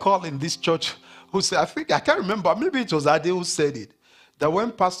people I call in this church who say, I can't remember, maybe it was Ade who said it, that when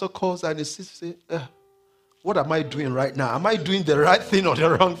Pastor calls and he says, what am I doing right now? Am I doing the right thing or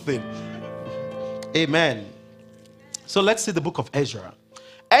the wrong thing? Amen. So let's see the book of Ezra.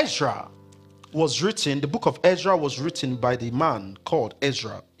 The book of Ezra was written by the man called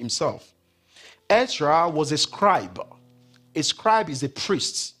Ezra himself. Ezra was a scribe. A scribe is a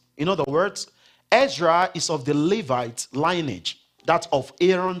priest. In other words, Ezra is of the Levite lineage, that of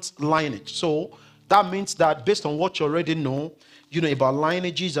Aaron's lineage. So that means that based on what you already know, about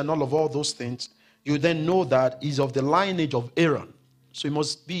lineages and all those things, you then know that he's of the lineage of Aaron. So he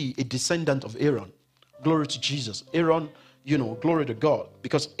must be a descendant of Aaron. Glory to Jesus. Aaron, glory to God.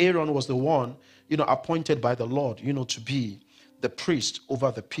 Because Aaron was the one, appointed by the Lord, to be the priest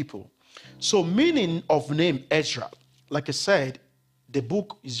over the people. So meaning of name Ezra, like I said, the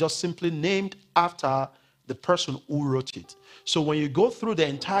book is just simply named after the person who wrote it. So when you go through the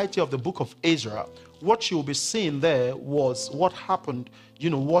entirety of the book of Ezra, what you'll be seeing there was what happened,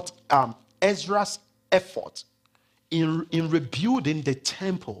 what Ezra's effort in rebuilding the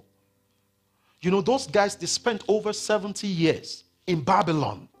temple. Those guys, they spent over 70 years in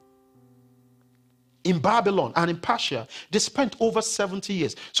Babylon. In Babylon and in Persia, they spent over 70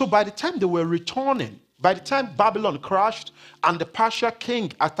 years. So by the time they were returning, by the time Babylon crashed and the Persia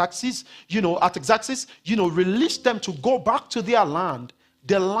king Artaxerxes, released them to go back to their land,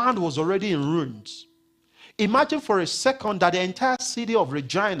 the land was already in ruins. Imagine for a second that the entire city of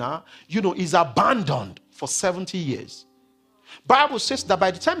Regina, is abandoned for 70 years. Bible says that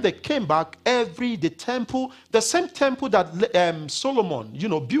by the time they came back, the same temple that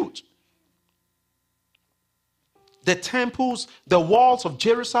Solomon, built, the temples, the walls of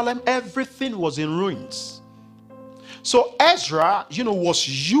Jerusalem, everything was in ruins. So Ezra,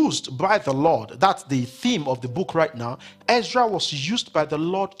 was used by the Lord. That's the theme of the book right now. Ezra was used by the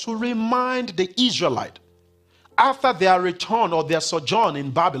Lord to remind the Israelite, after their return or their sojourn in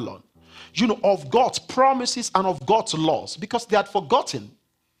Babylon, of God's promises and of God's laws, because they had forgotten.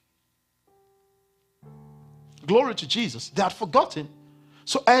 Glory to Jesus. They had forgotten.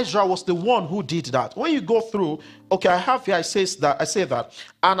 So Ezra was the one who did that. When you go through, I have here, I say that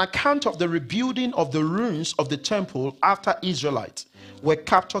an account of the rebuilding of the ruins of the temple after Israelites were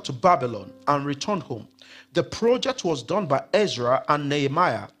captured to Babylon and returned home. The project was done by Ezra and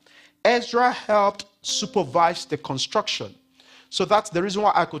Nehemiah. Ezra helped supervise the construction. So that's the reason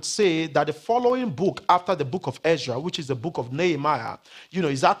why I could say that the following book after the book of Ezra, which is the book of Nehemiah,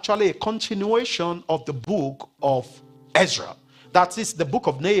 is actually a continuation of the book of Ezra. That is, the book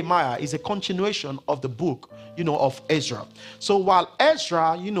of Nehemiah is a continuation of the book, of Ezra. So while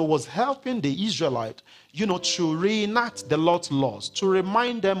Ezra, was helping the Israelite, to reenact the Lord's laws, to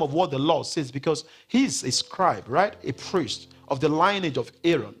remind them of what the law says, because he's a scribe, right? A priest of the lineage of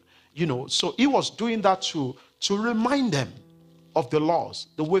Aaron, so he was doing that to remind them of the laws,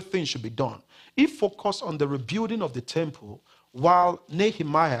 the way things should be done. He focused on the rebuilding of the temple, while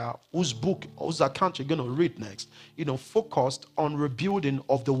Nehemiah, whose account you're going to read next, focused on rebuilding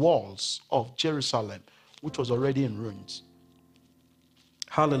of the walls of Jerusalem, which was already in ruins.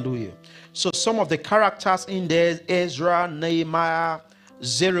 Hallelujah. So some of the characters in there, Ezra, Nehemiah,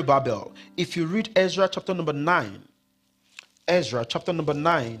 Zerubbabel. If you read Ezra chapter number 9,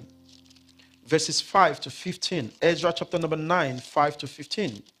 verses 5 to 15. Ezra chapter number 9, 5 to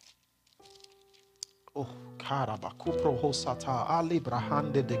 15. Oh,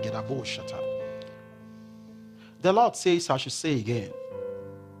 the Lord says, I should say again,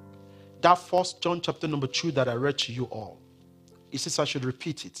 that 1 John chapter number 2 that I read to you all, he says I should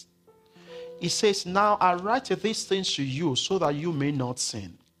repeat it. He says, now I write these things to you so that you may not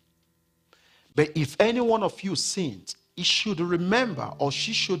sin. But if any one of you sins, he should remember, or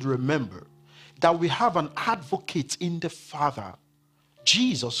she should remember, that we have an advocate in the Father,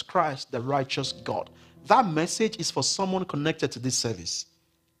 Jesus Christ, the righteous God. That message is for someone connected to this service.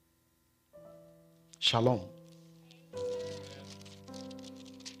 Shalom.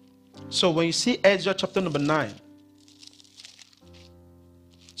 So when you see Ezra chapter number 9,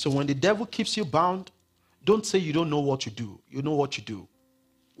 so when the devil keeps you bound, don't say you don't know what you do. You know what you do.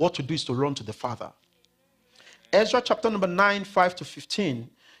 What to do is to run to the Father. Ezra chapter number 9, 5 to 15,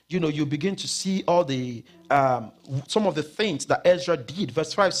 you begin to see all the some of the things that Ezra did.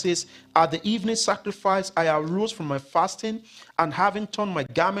 Verse 5 says, at the evening sacrifice, I arose from my fasting, and having torn my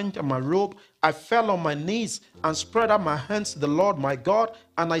garment and my robe, I fell on my knees and spread out my hands to the Lord my God,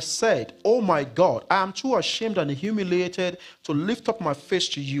 and I said, oh my God, I am too ashamed and humiliated to lift up my face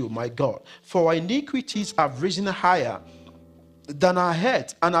to you, my God, for our iniquities have risen higher than our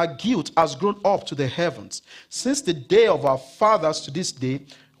heads, and our guilt has grown up to the heavens. Since the day of our fathers to this day,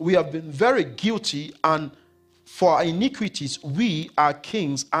 we have been very guilty, and for our iniquities, we, our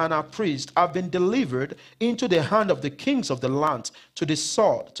kings and our priests, have been delivered into the hand of the kings of the land, to the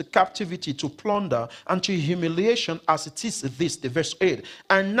sword, to captivity, to plunder, and to humiliation, as it is this, the verse 8.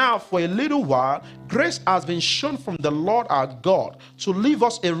 And now for a little while, grace has been shown from the Lord our God, to leave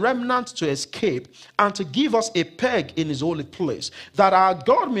us a remnant to escape, and to give us a peg in his holy place, that our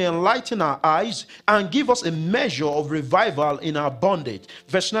God may enlighten our eyes, and give us a measure of revival in our bondage.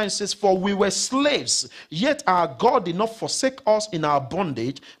 Verse 9 says, for we were slaves, yet our our God did not forsake us in our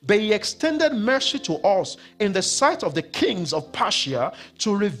bondage, but he extended mercy to us in the sight of the kings of Persia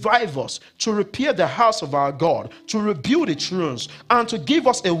to revive us, to repair the house of our God, to rebuild its ruins, and to give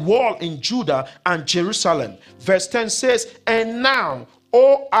us a wall in Judah and Jerusalem. Verse 10 says, and now,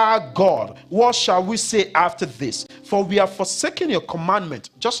 O our God, what shall we say after this? For we have forsaken your commandment,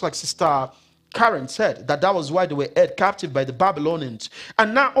 just like Sister Karen said, that was why they were held captive by the Babylonians.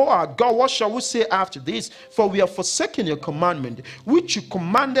 And now, oh our God, what shall we say after this? For we have forsaken your commandment, which you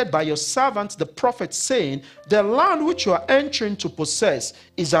commanded by your servants the prophets, saying, the land which you are entering to possess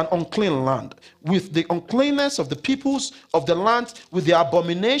is an unclean land, with the uncleanness of the peoples of the land, with their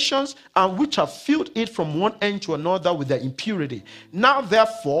abominations, and which have filled it from one end to another with their impurity. Now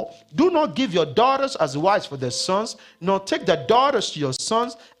therefore, do not give your daughters as wives for their sons, nor take their daughters to your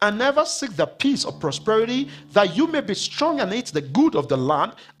sons, and never seek the peace or prosperity, that you may be strong and eat the good of the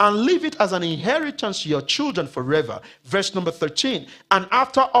land, and leave it as an inheritance to your children forever. Verse number 13, and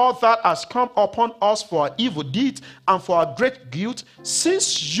after all that has come upon us for our evil deeds and for our great guilt,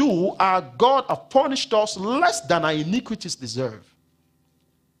 since you, our God, have punished us less than our iniquities deserve.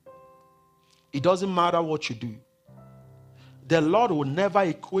 It doesn't matter what you do. The Lord will never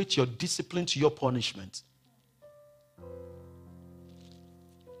equate your discipline to your punishment.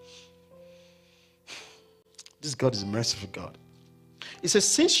 This God is a merciful God. He says,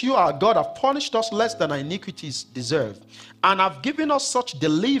 since you, our God, have punished us less than our iniquities deserve, and have given us such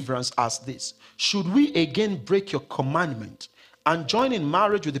deliverance as this, should we again break your commandment and join in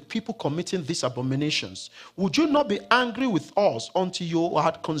marriage with the people committing these abominations? Would you not be angry with us until you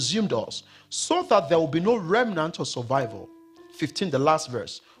had consumed us, so that there will be no remnant or survival? 15, the last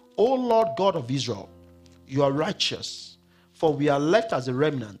verse. O Lord God of Israel, you are righteous, for we are left as a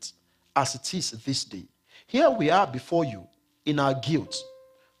remnant, as it is this day. Here we are before you in our guilt,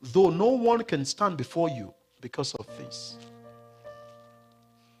 though no one can stand before you because of this.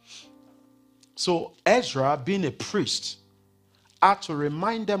 So Ezra, being a priest, had to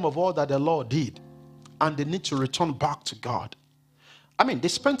remind them of all that the Lord did, and they need to return back to God. I mean, they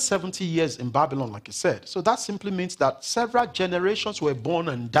spent 70 years in Babylon, like I said. So that simply means that several generations were born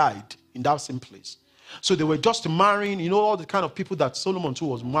and died in that same place. So they were just marrying, all the kind of people that Solomon too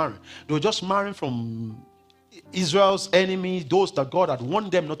was marrying. They were just marrying from Israel's enemies, those that God had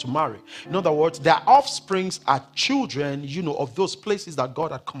warned them not to marry. In other words, their offsprings are children, of those places that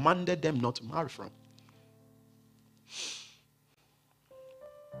God had commanded them not to marry from.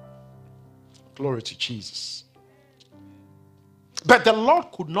 Glory to Jesus. But the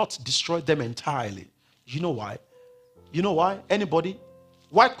Lord could not destroy them entirely. You know why? You know why? Anybody?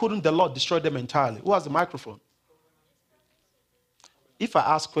 Why couldn't the Lord destroy them entirely? Who has the microphone? If I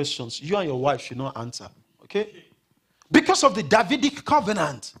ask questions, you and your wife should not answer. Okay? Because of the Davidic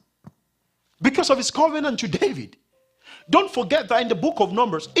covenant. Because of his covenant to David. Don't forget that in the book of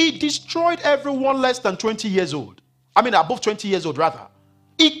Numbers, he destroyed everyone less than 20 years old. I mean, above 20 years old, rather.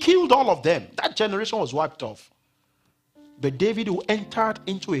 He killed all of them. That generation was wiped off. But David, who entered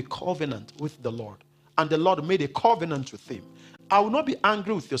into a covenant with the Lord, and the Lord made a covenant with him. I will not be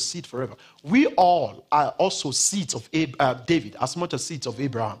angry with your seed forever. We all are also seeds of David, as much as seeds of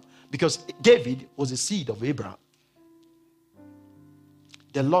Abraham. Because David was a seed of Abraham.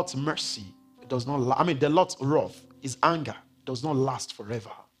 The Lord's mercy does not the Lord's wrath, his anger, does not last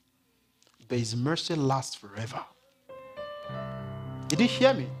forever. But his mercy lasts forever. Did you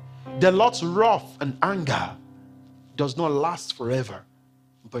hear me? The Lord's wrath and anger does not last forever,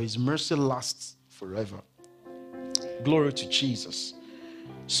 but his mercy lasts forever. Glory to Jesus.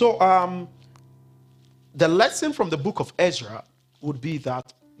 So the lesson from the book of Ezra would be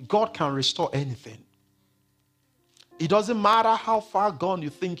that God can restore anything. It doesn't matter how far gone you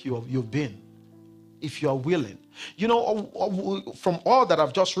think you've been, if you are willing. From all that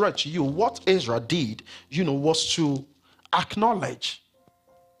I've just read to you, what Ezra did, was to acknowledge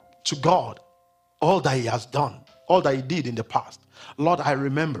to God all that he has done, all that he did in the past. Lord, I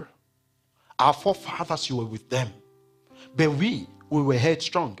remember our forefathers, you were with them, but we were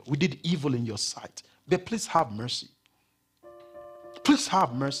headstrong. We did evil in your sight. But please have mercy. Please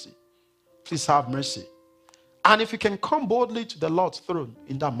have mercy. Please have mercy. And if you can come boldly to the Lord's throne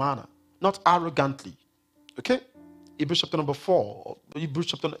in that manner, not arrogantly, okay? Hebrews chapter number 4, Hebrews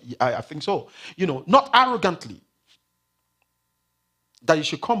chapter, I think so. Not arrogantly. That you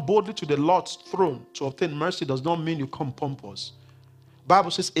should come boldly to the Lord's throne to obtain mercy does not mean you come pompous. Bible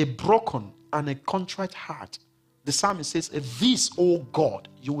says a broken and a contrite heart. The psalmist says, this, O God,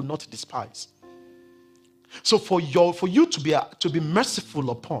 you will not despise. So for you to be merciful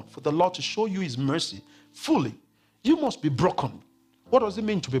upon, for the Lord to show you his mercy fully, you must be broken What does it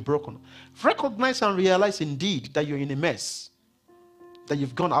mean to be broken? Recognize and realize indeed that you're in a mess, that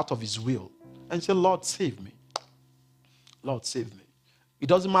you've gone out of his will, and say, Lord, save me. Lord, save me. It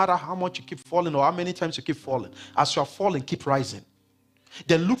doesn't matter how much you keep falling or how many times you keep falling. As you are falling, keep rising.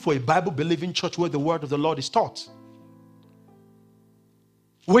 Then look for a Bible-believing church where the word of the Lord is taught,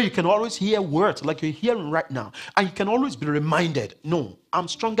 where you can always hear words like you're hearing right now, and you can always be reminded, no, I'm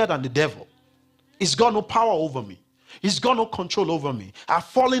stronger than the devil. He's got no power over me. He's got no control over me. I've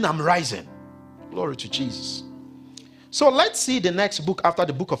fallen, I'm rising. Glory to Jesus. So let's see the next book after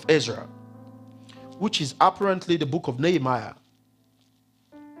the book of Ezra, which is apparently the book of Nehemiah.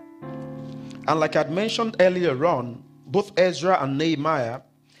 And like I'd mentioned earlier on, both Ezra and Nehemiah,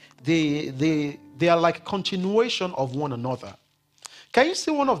 they are like a continuation of one another. Can you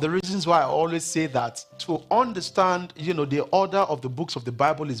see one of the reasons why I always say that to understand, the order of the books of the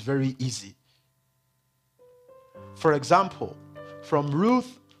Bible is very easy? For example, from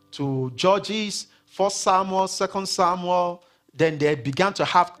Ruth to Judges, 1 Samuel, 2 Samuel, then they began to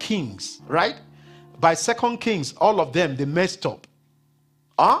have kings, right? By 2 Kings, all of them, they messed up.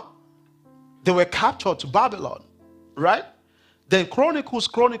 They were captured to Babylon, right? Then Chronicles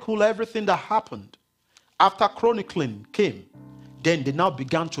chronicle everything that happened. After chronicling came, then they now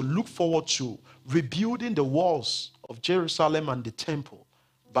began to look forward to rebuilding the walls of Jerusalem and the temple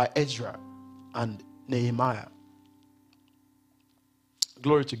by Ezra and Nehemiah.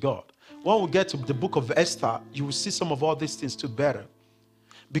 Glory to God. When we get to the book of Esther, you will see some of all these things too better.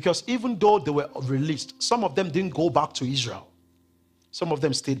 Because even though they were released, some of them didn't go back to Israel. Some of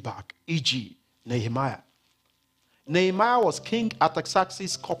them stayed back, e.g. Nehemiah. Nehemiah was King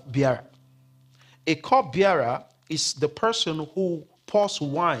Artaxerxes' cupbearer. A cupbearer is the person who pours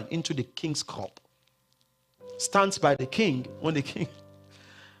wine into the king's cup. Stands by the king when the king...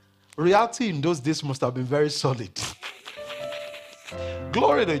 Reality in those days must have been very solid.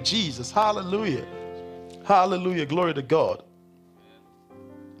 Glory to Jesus. Hallelujah. Hallelujah. Glory to God.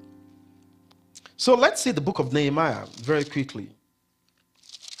 So let's see the book of Nehemiah very quickly.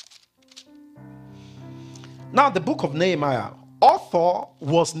 Now, the book of Nehemiah, author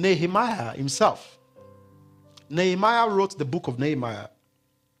was Nehemiah himself. Nehemiah wrote the book of Nehemiah.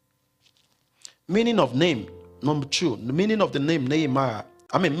 Meaning of name, number 2. The meaning of the name Nehemiah.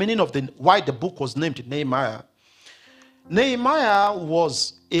 Meaning of why the book was named Nehemiah. Nehemiah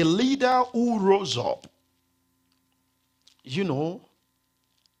was a leader who rose up,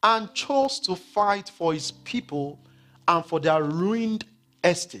 and chose to fight for his people and for their ruined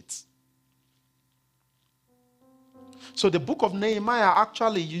estates. So the book of Nehemiah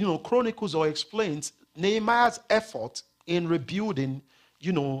actually, chronicles or explains Nehemiah's effort in rebuilding,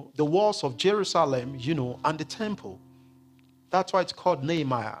 the walls of Jerusalem, and the temple. That's why it's called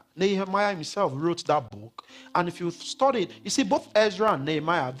Nehemiah. Nehemiah himself wrote that book. And if you study it, you see both Ezra and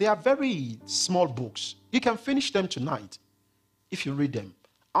Nehemiah, they are very small books. You can finish them tonight if you read them.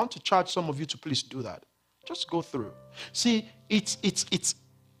 I want to charge some of you to please do that. Just go through. See, it's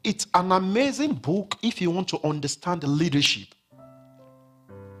an amazing book if you want to understand leadership.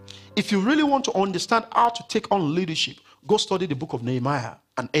 If you really want to understand how to take on leadership, go study the book of Nehemiah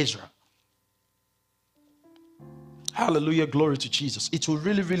and Ezra. Hallelujah, glory to Jesus. It will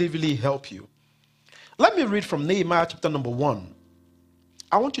really, really, really help you. Let me read from Nehemiah chapter number 1.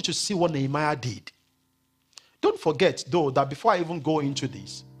 I want you to see what Nehemiah did. Don't forget, though, that before I even go into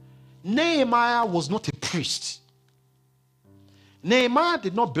this, Nehemiah was not a priest. Nehemiah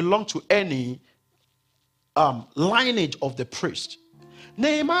did not belong to any lineage of the priest.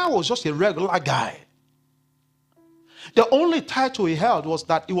 Nehemiah was just a regular guy. The only title he held was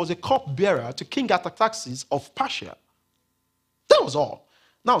that he was a cupbearer to King Artaxerxes of Persia. That was all.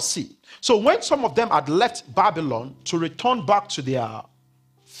 Now see, so when some of them had left Babylon to return back to their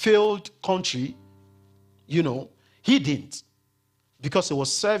failed country, he didn't, because he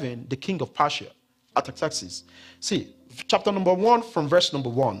was serving the king of Persia, Artaxerxes. See, chapter number 1 from verse number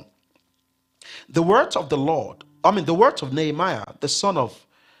 1. The words of Nehemiah, the son of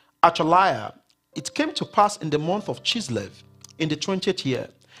Achaliah, it came to pass in the month of Chislev, in the 20th year,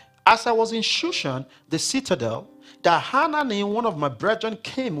 as I was in Shushan, the citadel, that Hanani, one of my brethren,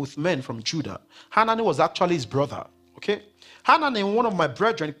 came with men from Judah. Hanani was actually his brother. Okay? Hanani, one of my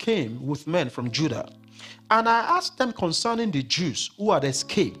brethren, came with men from Judah. And I asked them concerning the Jews who had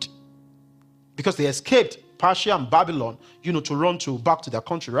escaped, because they escaped Persia and Babylon, to run back to their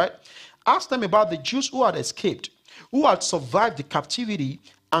country, right? Asked them about the Jews who had escaped, who had survived the captivity,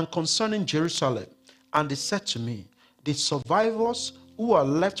 and concerning Jerusalem. And they said to me, the survivors who are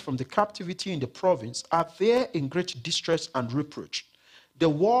left from the captivity in the province are there in great distress and reproach. The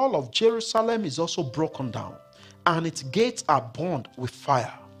wall of Jerusalem is also broken down, and its gates are burned with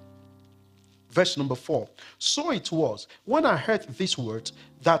fire. Verse number 4. So it was when I heard these words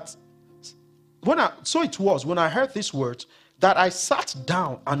that when I heard these words that I sat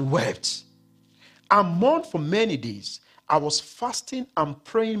down and wept and mourned for many days. I was fasting and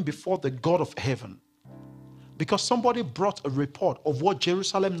praying before the God of heaven, because somebody brought a report of what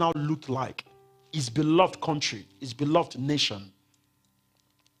Jerusalem now looked like, his beloved country, his beloved nation.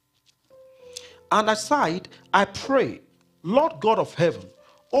 And aside, I pray, Lord God of heaven,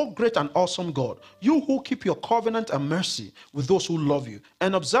 O great and awesome God, you who keep your covenant and mercy with those who love you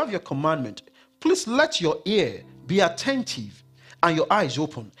and observe your commandment, please let your ear be attentive and your eyes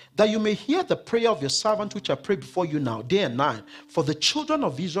open, that you may hear the prayer of your servant which I pray before you now, day and night, for the children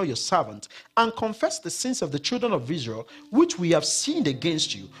of Israel your servant, and confess the sins of the children of Israel, which we have sinned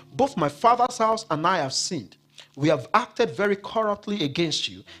against you. Both my father's house and I have sinned. We have acted very corruptly against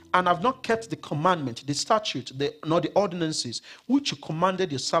you, and have not kept the commandment, the statute, nor the ordinances which you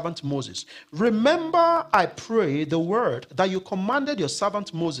commanded your servant Moses. Remember, I pray, the word that you commanded your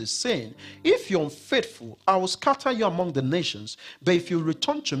servant Moses, saying, if you're unfaithful, I will scatter you among the nations. But if you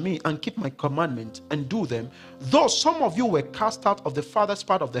return to me and keep my commandment and do them, though some of you were cast out of the farthest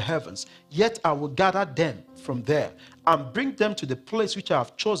part of the heavens, yet I will gather them from there and bring them to the place which I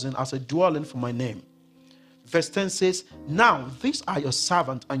have chosen as a dwelling for my name. Verse 10 says, now these are your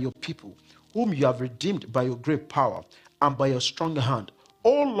servant and your people, whom you have redeemed by your great power and by your strong hand.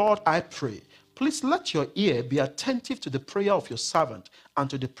 O Lord, I pray, please let your ear be attentive to the prayer of your servant and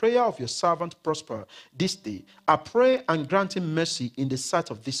to the prayer of your servant Prosper this day. I pray and grant him mercy in the sight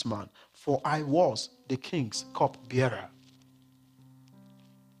of this man, for I was the king's cupbearer.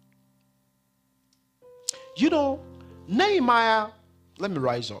 You know, Nehemiah, let me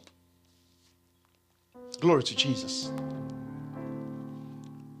rise up. Glory to Jesus.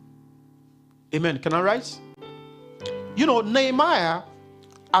 Amen. Can I rise? You know, Nehemiah,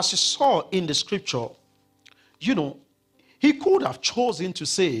 as you saw in the scripture, you know, he could have chosen to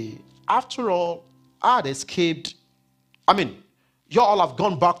say, after all, I had escaped. I mean, you all have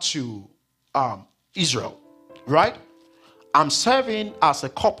gone back to Israel, right? I'm serving as a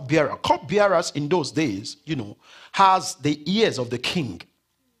cupbearer. Cupbearers in those days, you know, has the ears of the king.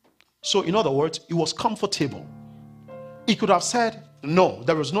 So, in other words, he was comfortable. He could have said, no,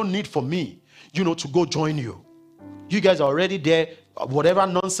 there is no need for me, you know, to go join you. You guys are already there. Whatever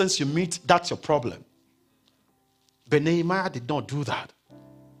nonsense you meet, that's your problem. But Nehemiah did not do that.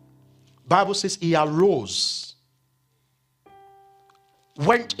 Bible says he arose,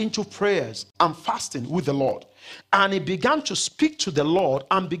 went into prayers and fasting with the Lord. And he began to speak to the Lord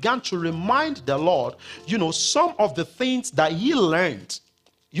and began to remind the Lord, you know, some of the things that he learned,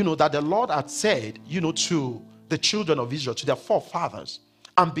 you know, that the Lord had said, you know, to the children of Israel, to their forefathers,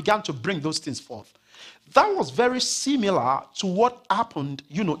 and began to bring those things forth. That was very similar to what happened,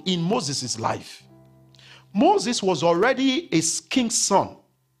 you know, in Moses' life. Moses was already a king's son,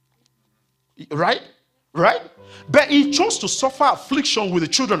 right? Right? But he chose to suffer affliction with the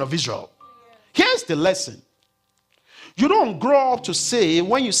children of Israel. Here's the lesson. You don't grow up to say,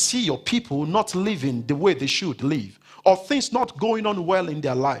 when you see your people not living the way they should live, or things not going on well in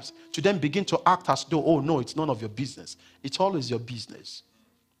their lives, to then begin to act as though, oh no, it's none of your business. It's always your business.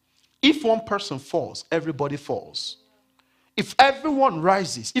 If one person falls, everybody falls. If everyone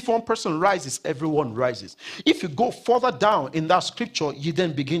rises, if one person rises, everyone rises. If you go further down in that scripture, you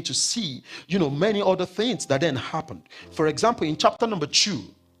then begin to see, you know, many other things that then happened. For example, in chapter number 2,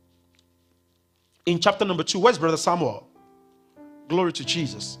 where's Brother Samuel? Glory to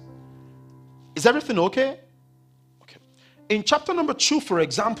Jesus. Is everything okay? In chapter number 2, for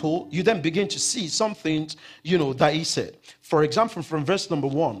example, you then begin to see some things, you know, that he said. For example, from verse number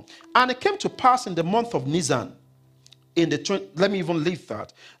 1, and it came to pass in the month of Nisan, let me even leave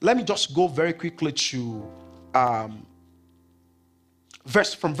that. Let me just go very quickly to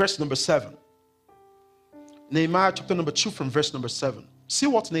verse number 7. Nehemiah chapter number 2 from verse number 7. See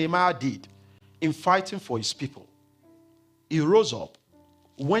what Nehemiah did in fighting for his people. He rose up,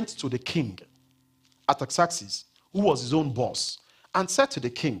 went to the king, Artaxerxes, who was his own boss, and said to the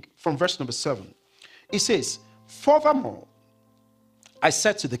king, from verse number 7, he says, furthermore, I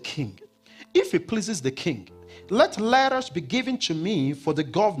said to the king, if it pleases the king, let letters be given to me for the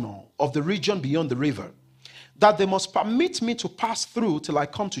governor of the region beyond the river, that they must permit me to pass through till I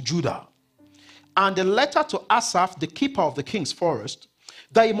come to Judah. And a letter to Asaph, the keeper of the king's forest,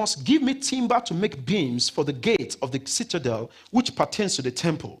 that he must give me timber to make beams for the gate of the citadel, which pertains to the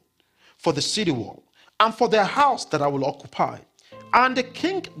temple, for the city wall, and for the house that I will occupy. And the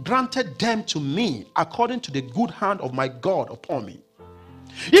king granted them to me according to the good hand of my God upon me.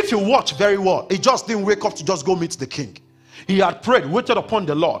 If you watch very well, he just didn't wake up to just go meet the king. He had prayed, waited upon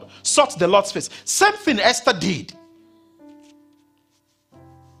the Lord, sought the Lord's face. Same thing Esther did.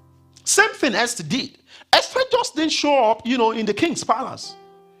 Same thing Esther did. Esther just didn't show up, in the king's palace.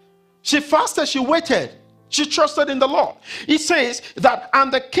 She fasted, she waited. She trusted in the Lord. He says that, and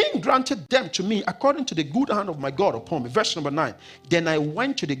the king granted them to me according to the good hand of my God upon me. Verse number 9. Then I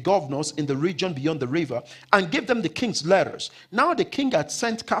went to the governors in the region beyond the river and gave them the king's letters. Now the king had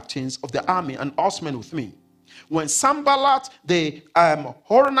sent captains of the army and horsemen with me. When Sanballat, the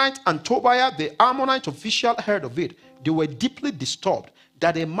Horonite, and Tobiah, the Ammonite official, heard of it, they were deeply disturbed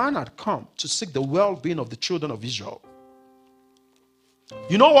that a man had come to seek the well-being of the children of Israel.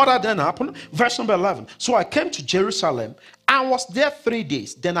 You know what had then happened? Verse number 11. So I came to Jerusalem and was there 3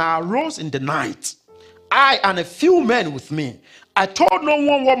 days. Then I arose in the night, I and a few men with me. I told no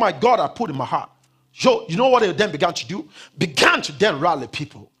one what my God had put in my heart. So you know what they then began to do? Began to then rally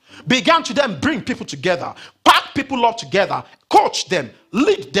people. Began to then bring people together. Pack people up together. Coach them.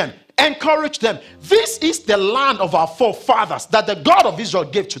 Lead them. Encourage them. This is the land of our forefathers that the God of Israel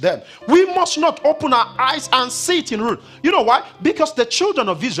gave to them. We must not open our eyes and see it in ruin. You know why? Because the children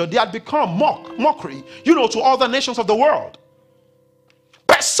of Israel, they had become mockery, to other nations of the world.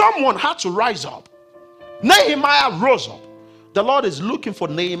 But someone had to rise up. Nehemiah rose up. The Lord is looking for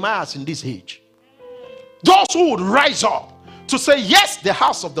Nehemiahs in this age. Those who would rise up to say, yes, the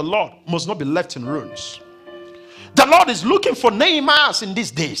house of the Lord must not be left in ruins. The Lord is looking for Nehemiahs in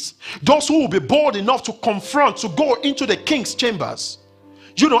these days. Those who will be bold enough to confront, to go into the king's chambers,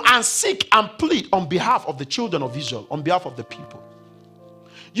 and seek and plead on behalf of the children of Israel, on behalf of the people.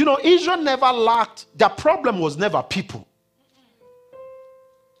 Israel never lacked, their problem was never people.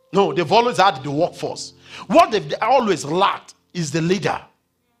 No, they've always had the workforce. What they've always lacked is the leader.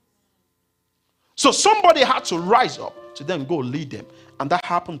 So somebody had to rise up to then go lead them. And that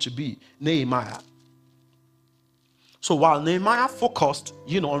happened to be Nehemiah. So while Nehemiah focused,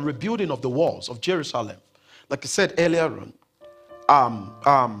 on rebuilding of the walls of Jerusalem, like I said earlier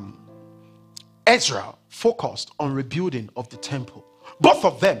on, Ezra focused on rebuilding of the temple. Both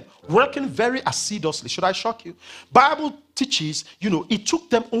of them working very assiduously. Should I shock you? Bible teaches, it took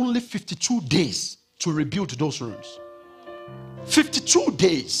them only 52 days to rebuild those rooms. 52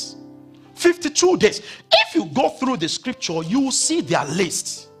 days. 52 days. If you go through the scripture, you will see their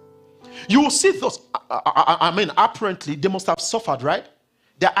list. You will see those, apparently they must have suffered, right?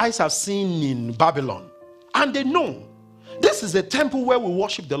 Their eyes have seen in Babylon. And they know this is a temple where we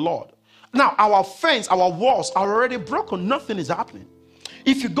worship the Lord. Now, our fence, our walls are already broken. Nothing is happening.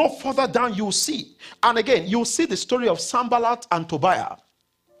 If you go further down, you will see. And again, you will see the story of Sanballat and Tobiah.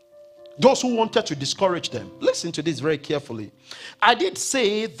 Those who wanted to discourage them. Listen to this very carefully. I did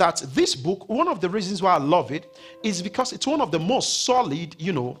say that this book, one of the reasons why I love it, is because it's one of the most solid,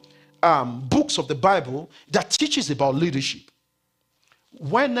 books of the Bible that teaches about leadership.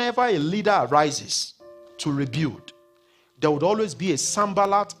 Whenever a leader arises to rebuild, there would always be a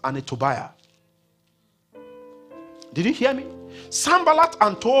Sanballat and a Tobiah. Did you hear me? Sanballat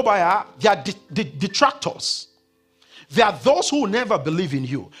and Tobiah, they are detractors. They are those who never believe in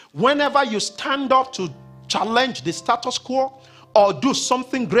you. Whenever you stand up to challenge the status quo or do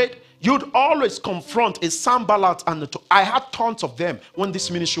something great, you'd always confront a Sanballat and a Tobiah. I had tons of them when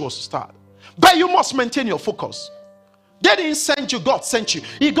this ministry was to start. But you must maintain your focus. They didn't send you, God sent you.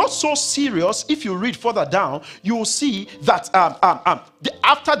 It got so serious. If you read further down, you will see that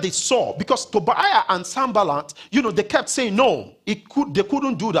after they saw, because Tobiah and Sanballat, they kept saying no, they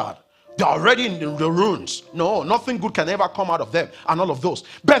couldn't do that. They're already in the ruins. No, nothing good can ever come out of them and all of those.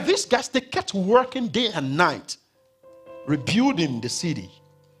 But these guys, they kept working day and night, rebuilding the city.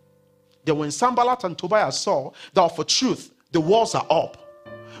 Then when Sanballat and Tobiah saw that for truth, the walls are up,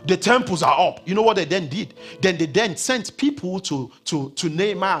 the temples are up, you know what they then did? Then they then sent people to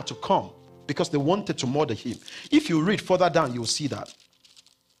Nehemiah to come because they wanted to murder him. If you read further down, you'll see that.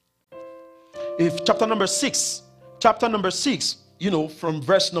 If chapter number 6, from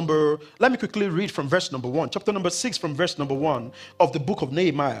verse number, let me quickly read from verse number 1. Chapter number 6 from verse number 1 of the book of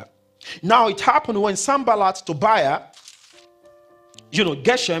Nehemiah. Now it happened when Sanballat, Tobiah,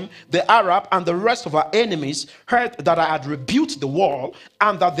 Geshem, the Arab, and the rest of our enemies heard that I had rebuilt the wall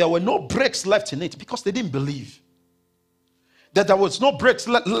and that there were no breaks left in it, because they didn't believe that there was no breaks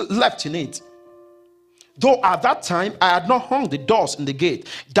left in it. Though at that time I had not hung the doors in the gate,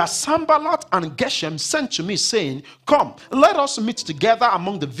 that Sanballat and Geshem sent to me, saying, come, let us meet together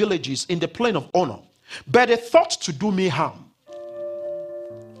among the villages in the plain of honor. But they thought to do me harm.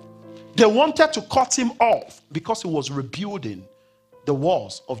 They wanted to cut him off because he was rebuilding the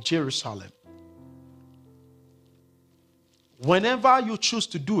walls of Jerusalem. Whenever you choose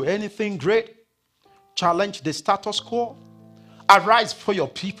to do anything great, challenge the status quo, arise for your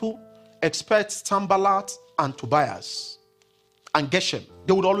people, expect Sanballat and Tobias and Geshem.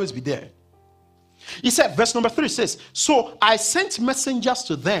 They would always be there. He said, verse number 3 says, so I sent messengers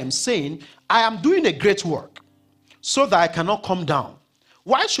to them saying, I am doing a great work so that I cannot come down.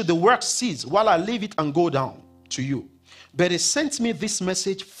 Why should the work cease while I leave it and go down to you? But they sent me this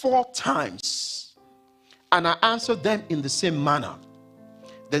message 4 times, and I answered them in the same manner.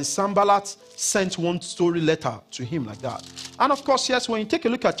 Then Sanballat sent one story letter to him like that. And of course, yes, when you take a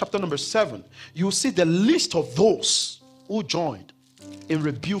look at chapter number 7, you will see the list of those who joined in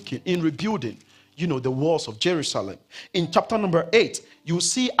rebuilding, the walls of Jerusalem. In chapter number 8, you will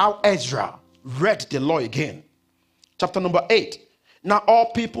see how Ezra read the law again. Chapter number 8. Now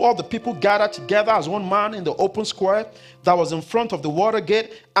all the people gathered together as one man in the open square that was in front of the water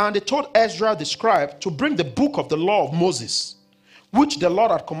gate, and they told Ezra the scribe to bring the book of the law of Moses, which the Lord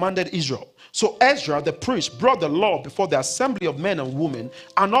had commanded Israel. So Ezra the priest brought the law before the assembly of men and women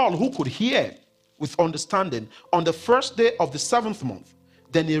and all who could hear with understanding on the first day of the 7th month.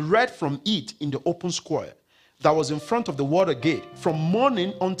 Then he read from it in the open square that was in front of the water gate from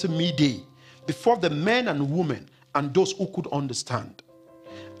morning until midday before the men and women and those who could understand.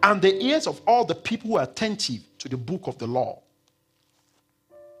 And the ears of all the people were attentive to the book of the law.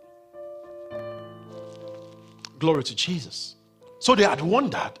 Glory to Jesus. So they had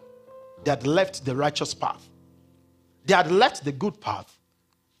wandered. They had left the righteous path. They had left the good path.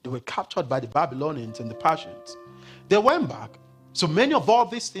 They were captured by the Babylonians and the Persians. They went back. So many of all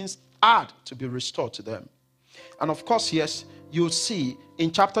these things had to be restored to them. And of course, yes, you'll see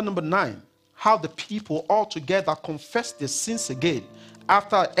in chapter number 9 how the people all together confessed their sins again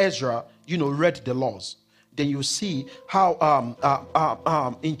after Ezra, read the laws. Then you see how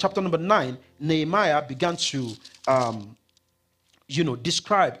in chapter number 9, Nehemiah began to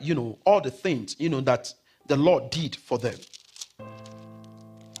describe, all the things, that the Lord did for them.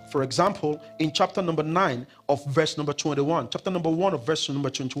 For example, in chapter number 9 of verse number 21, chapter number 1 of verse number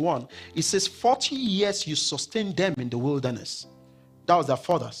 21, it says, 40 years you sustained them in the wilderness. That was their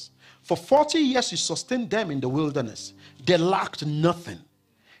fathers. For 40 years you sustained them in the wilderness. They lacked nothing.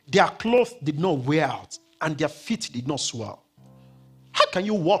 Their clothes did not wear out, and their feet did not swell. How can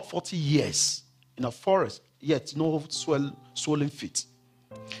you walk 40 years in a forest, yet no swollen feet?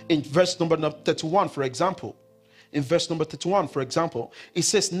 In verse number 31, for example, it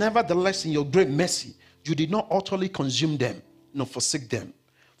says, nevertheless, in your great mercy, you did not utterly consume them, nor forsake them,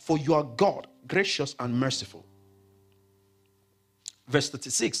 for you are God, gracious and merciful. Verse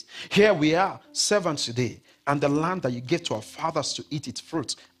 36, here we are, servants today, and the land that you gave to our fathers to eat its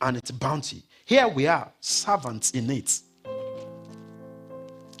fruit and its bounty. Here we are, servants in it.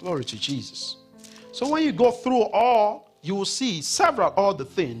 Glory to Jesus. So when you go through all, you will see several other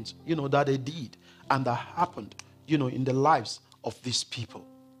things, that they did and that happened, in the lives of these people.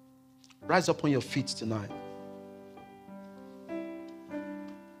 Rise up on your feet tonight.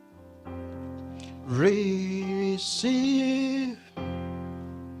 Receive.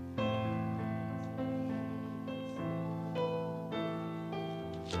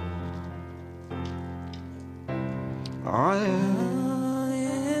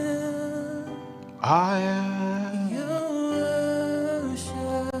 I am your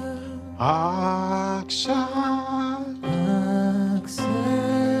worship. accept. Accept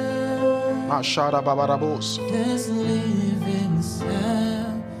Mashara babarabos. this living sacrifice.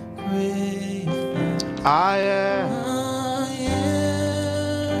 I am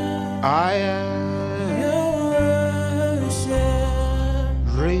your worship.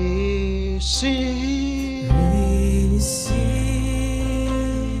 receive Receive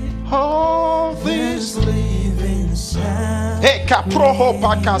all this this. living sacrifice. Hey, kaproho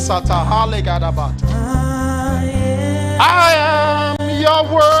pakasata halegadabat. I I am your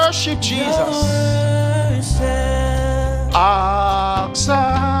worship, Jesus. worship.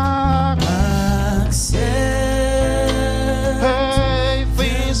 Accept. Accept Hey,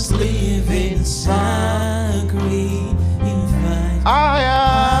 this living sacrifice. I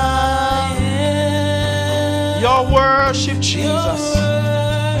am your worship, Jesus.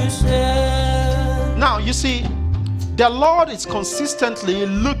 Worship. Now, you see, the Lord is consistently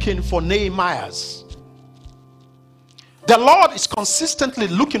looking for Nehemiahs. The Lord is consistently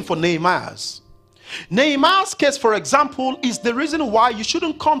looking for Nehemiahs. Nehemiah's case, for example, is the reason why you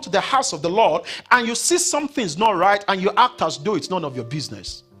shouldn't come to the house of the Lord and you see something's not right and you act as though it's none of your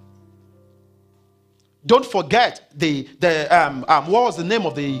business. Don't forget what was the name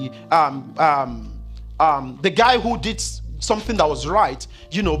of the guy who did something that was right,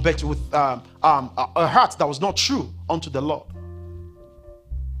 but with a heart that was not true unto the Lord.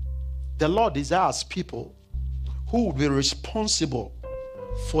 The Lord desires people who will be responsible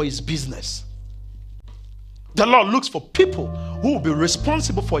for his business. The Lord looks for people who will be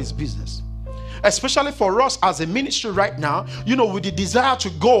responsible for his business. Especially for us as a ministry right now, with the desire to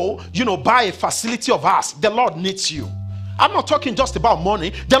go, buy a facility of ours. The Lord needs you. I'm not talking just about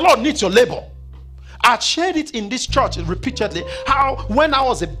money. The Lord needs your labor. I shared it in this church repeatedly, how when I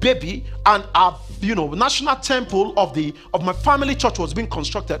was a baby and National Temple of my family church was being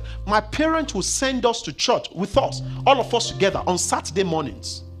constructed, my parents would send us to church with us, all of us together on Saturday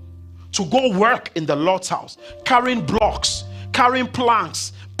mornings, to go work in the Lord's house, carrying blocks, carrying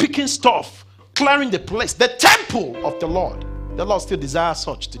planks, picking stuff, clearing the place, the temple of the Lord. The Lord still desires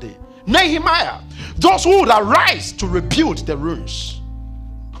such today. Nehemiah, those who would arise to rebuild the ruins.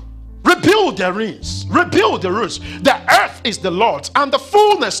 Rebuild the ruins. Rebuild the ruins. The earth is the Lord's and the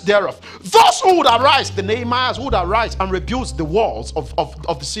fullness thereof. Those who would arise, the Nehemiahs who would arise and rebuild the walls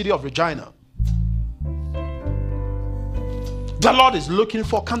of the city of Regina. The Lord is looking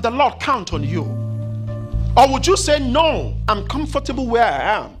for, can the Lord count on you? Or would you say, no, I'm comfortable where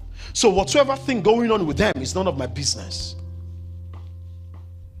I am, so whatsoever thing going on with them is none of my business?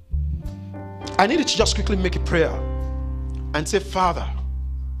 I need you to just quickly make a prayer and say, Father,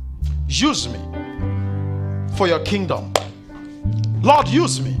 use me for your kingdom. Lord,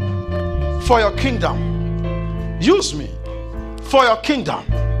 use me for your kingdom. Use me for your kingdom.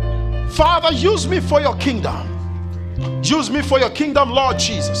 Father, use me for your kingdom. Use me for your kingdom, Lord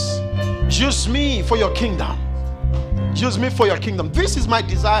Jesus. Use me for your kingdom. Use me for your kingdom. This is my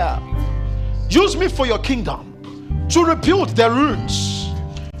desire. Use me for your kingdom to rebuild the ruins.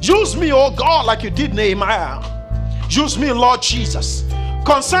 Use me, oh God, like you did Nehemiah. Use me, Lord Jesus,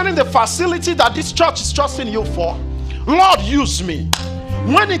 concerning the facility that this church is trusting you for. Lord, use me.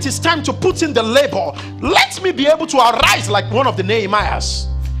 When it is time to put in the labor, let me be able to arise like one of the Nehemiahs.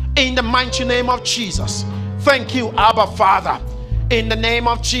 In the mighty name of Jesus. Thank you, Abba Father. In the name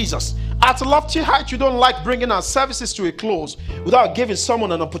of Jesus. At Lofty Heights, you don't like bringing our services to a close without giving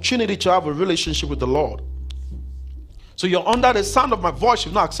someone an opportunity to have a relationship with the Lord. So you're under the sound of my voice,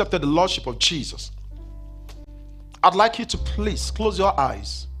 you've not accepted the Lordship of Jesus. I'd like you to please close your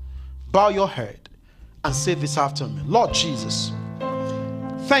eyes, bow your head, and say this after me. Lord Jesus,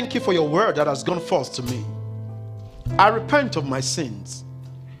 thank you for your word that has gone forth to me. I repent of my sins.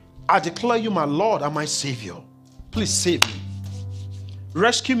 I declare you my Lord and my Savior. Please save me.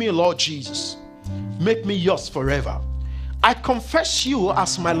 Rescue me, Lord Jesus. Make me yours forever. I confess you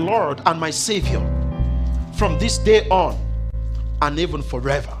as my Lord and my Savior from this day on and even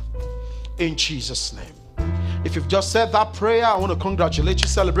forever. In Jesus' name. If you've just said that prayer, I want to congratulate you.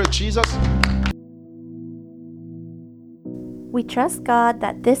 Celebrate Jesus. We trust God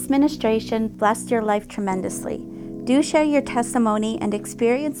that this ministration blessed your life tremendously. Do share your testimony and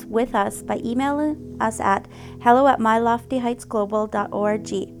experience with us by emailing us at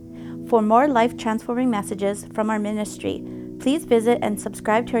hello@myloftyheightsglobal.org. For more life-transforming messages from our ministry, please visit and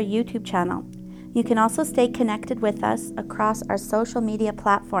subscribe to our YouTube channel. You can also stay connected with us across our social media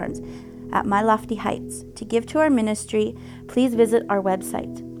platforms at My Lofty Heights. To give to our ministry, please visit our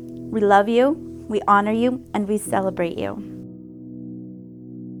website. We love you, we honor you, and we celebrate you.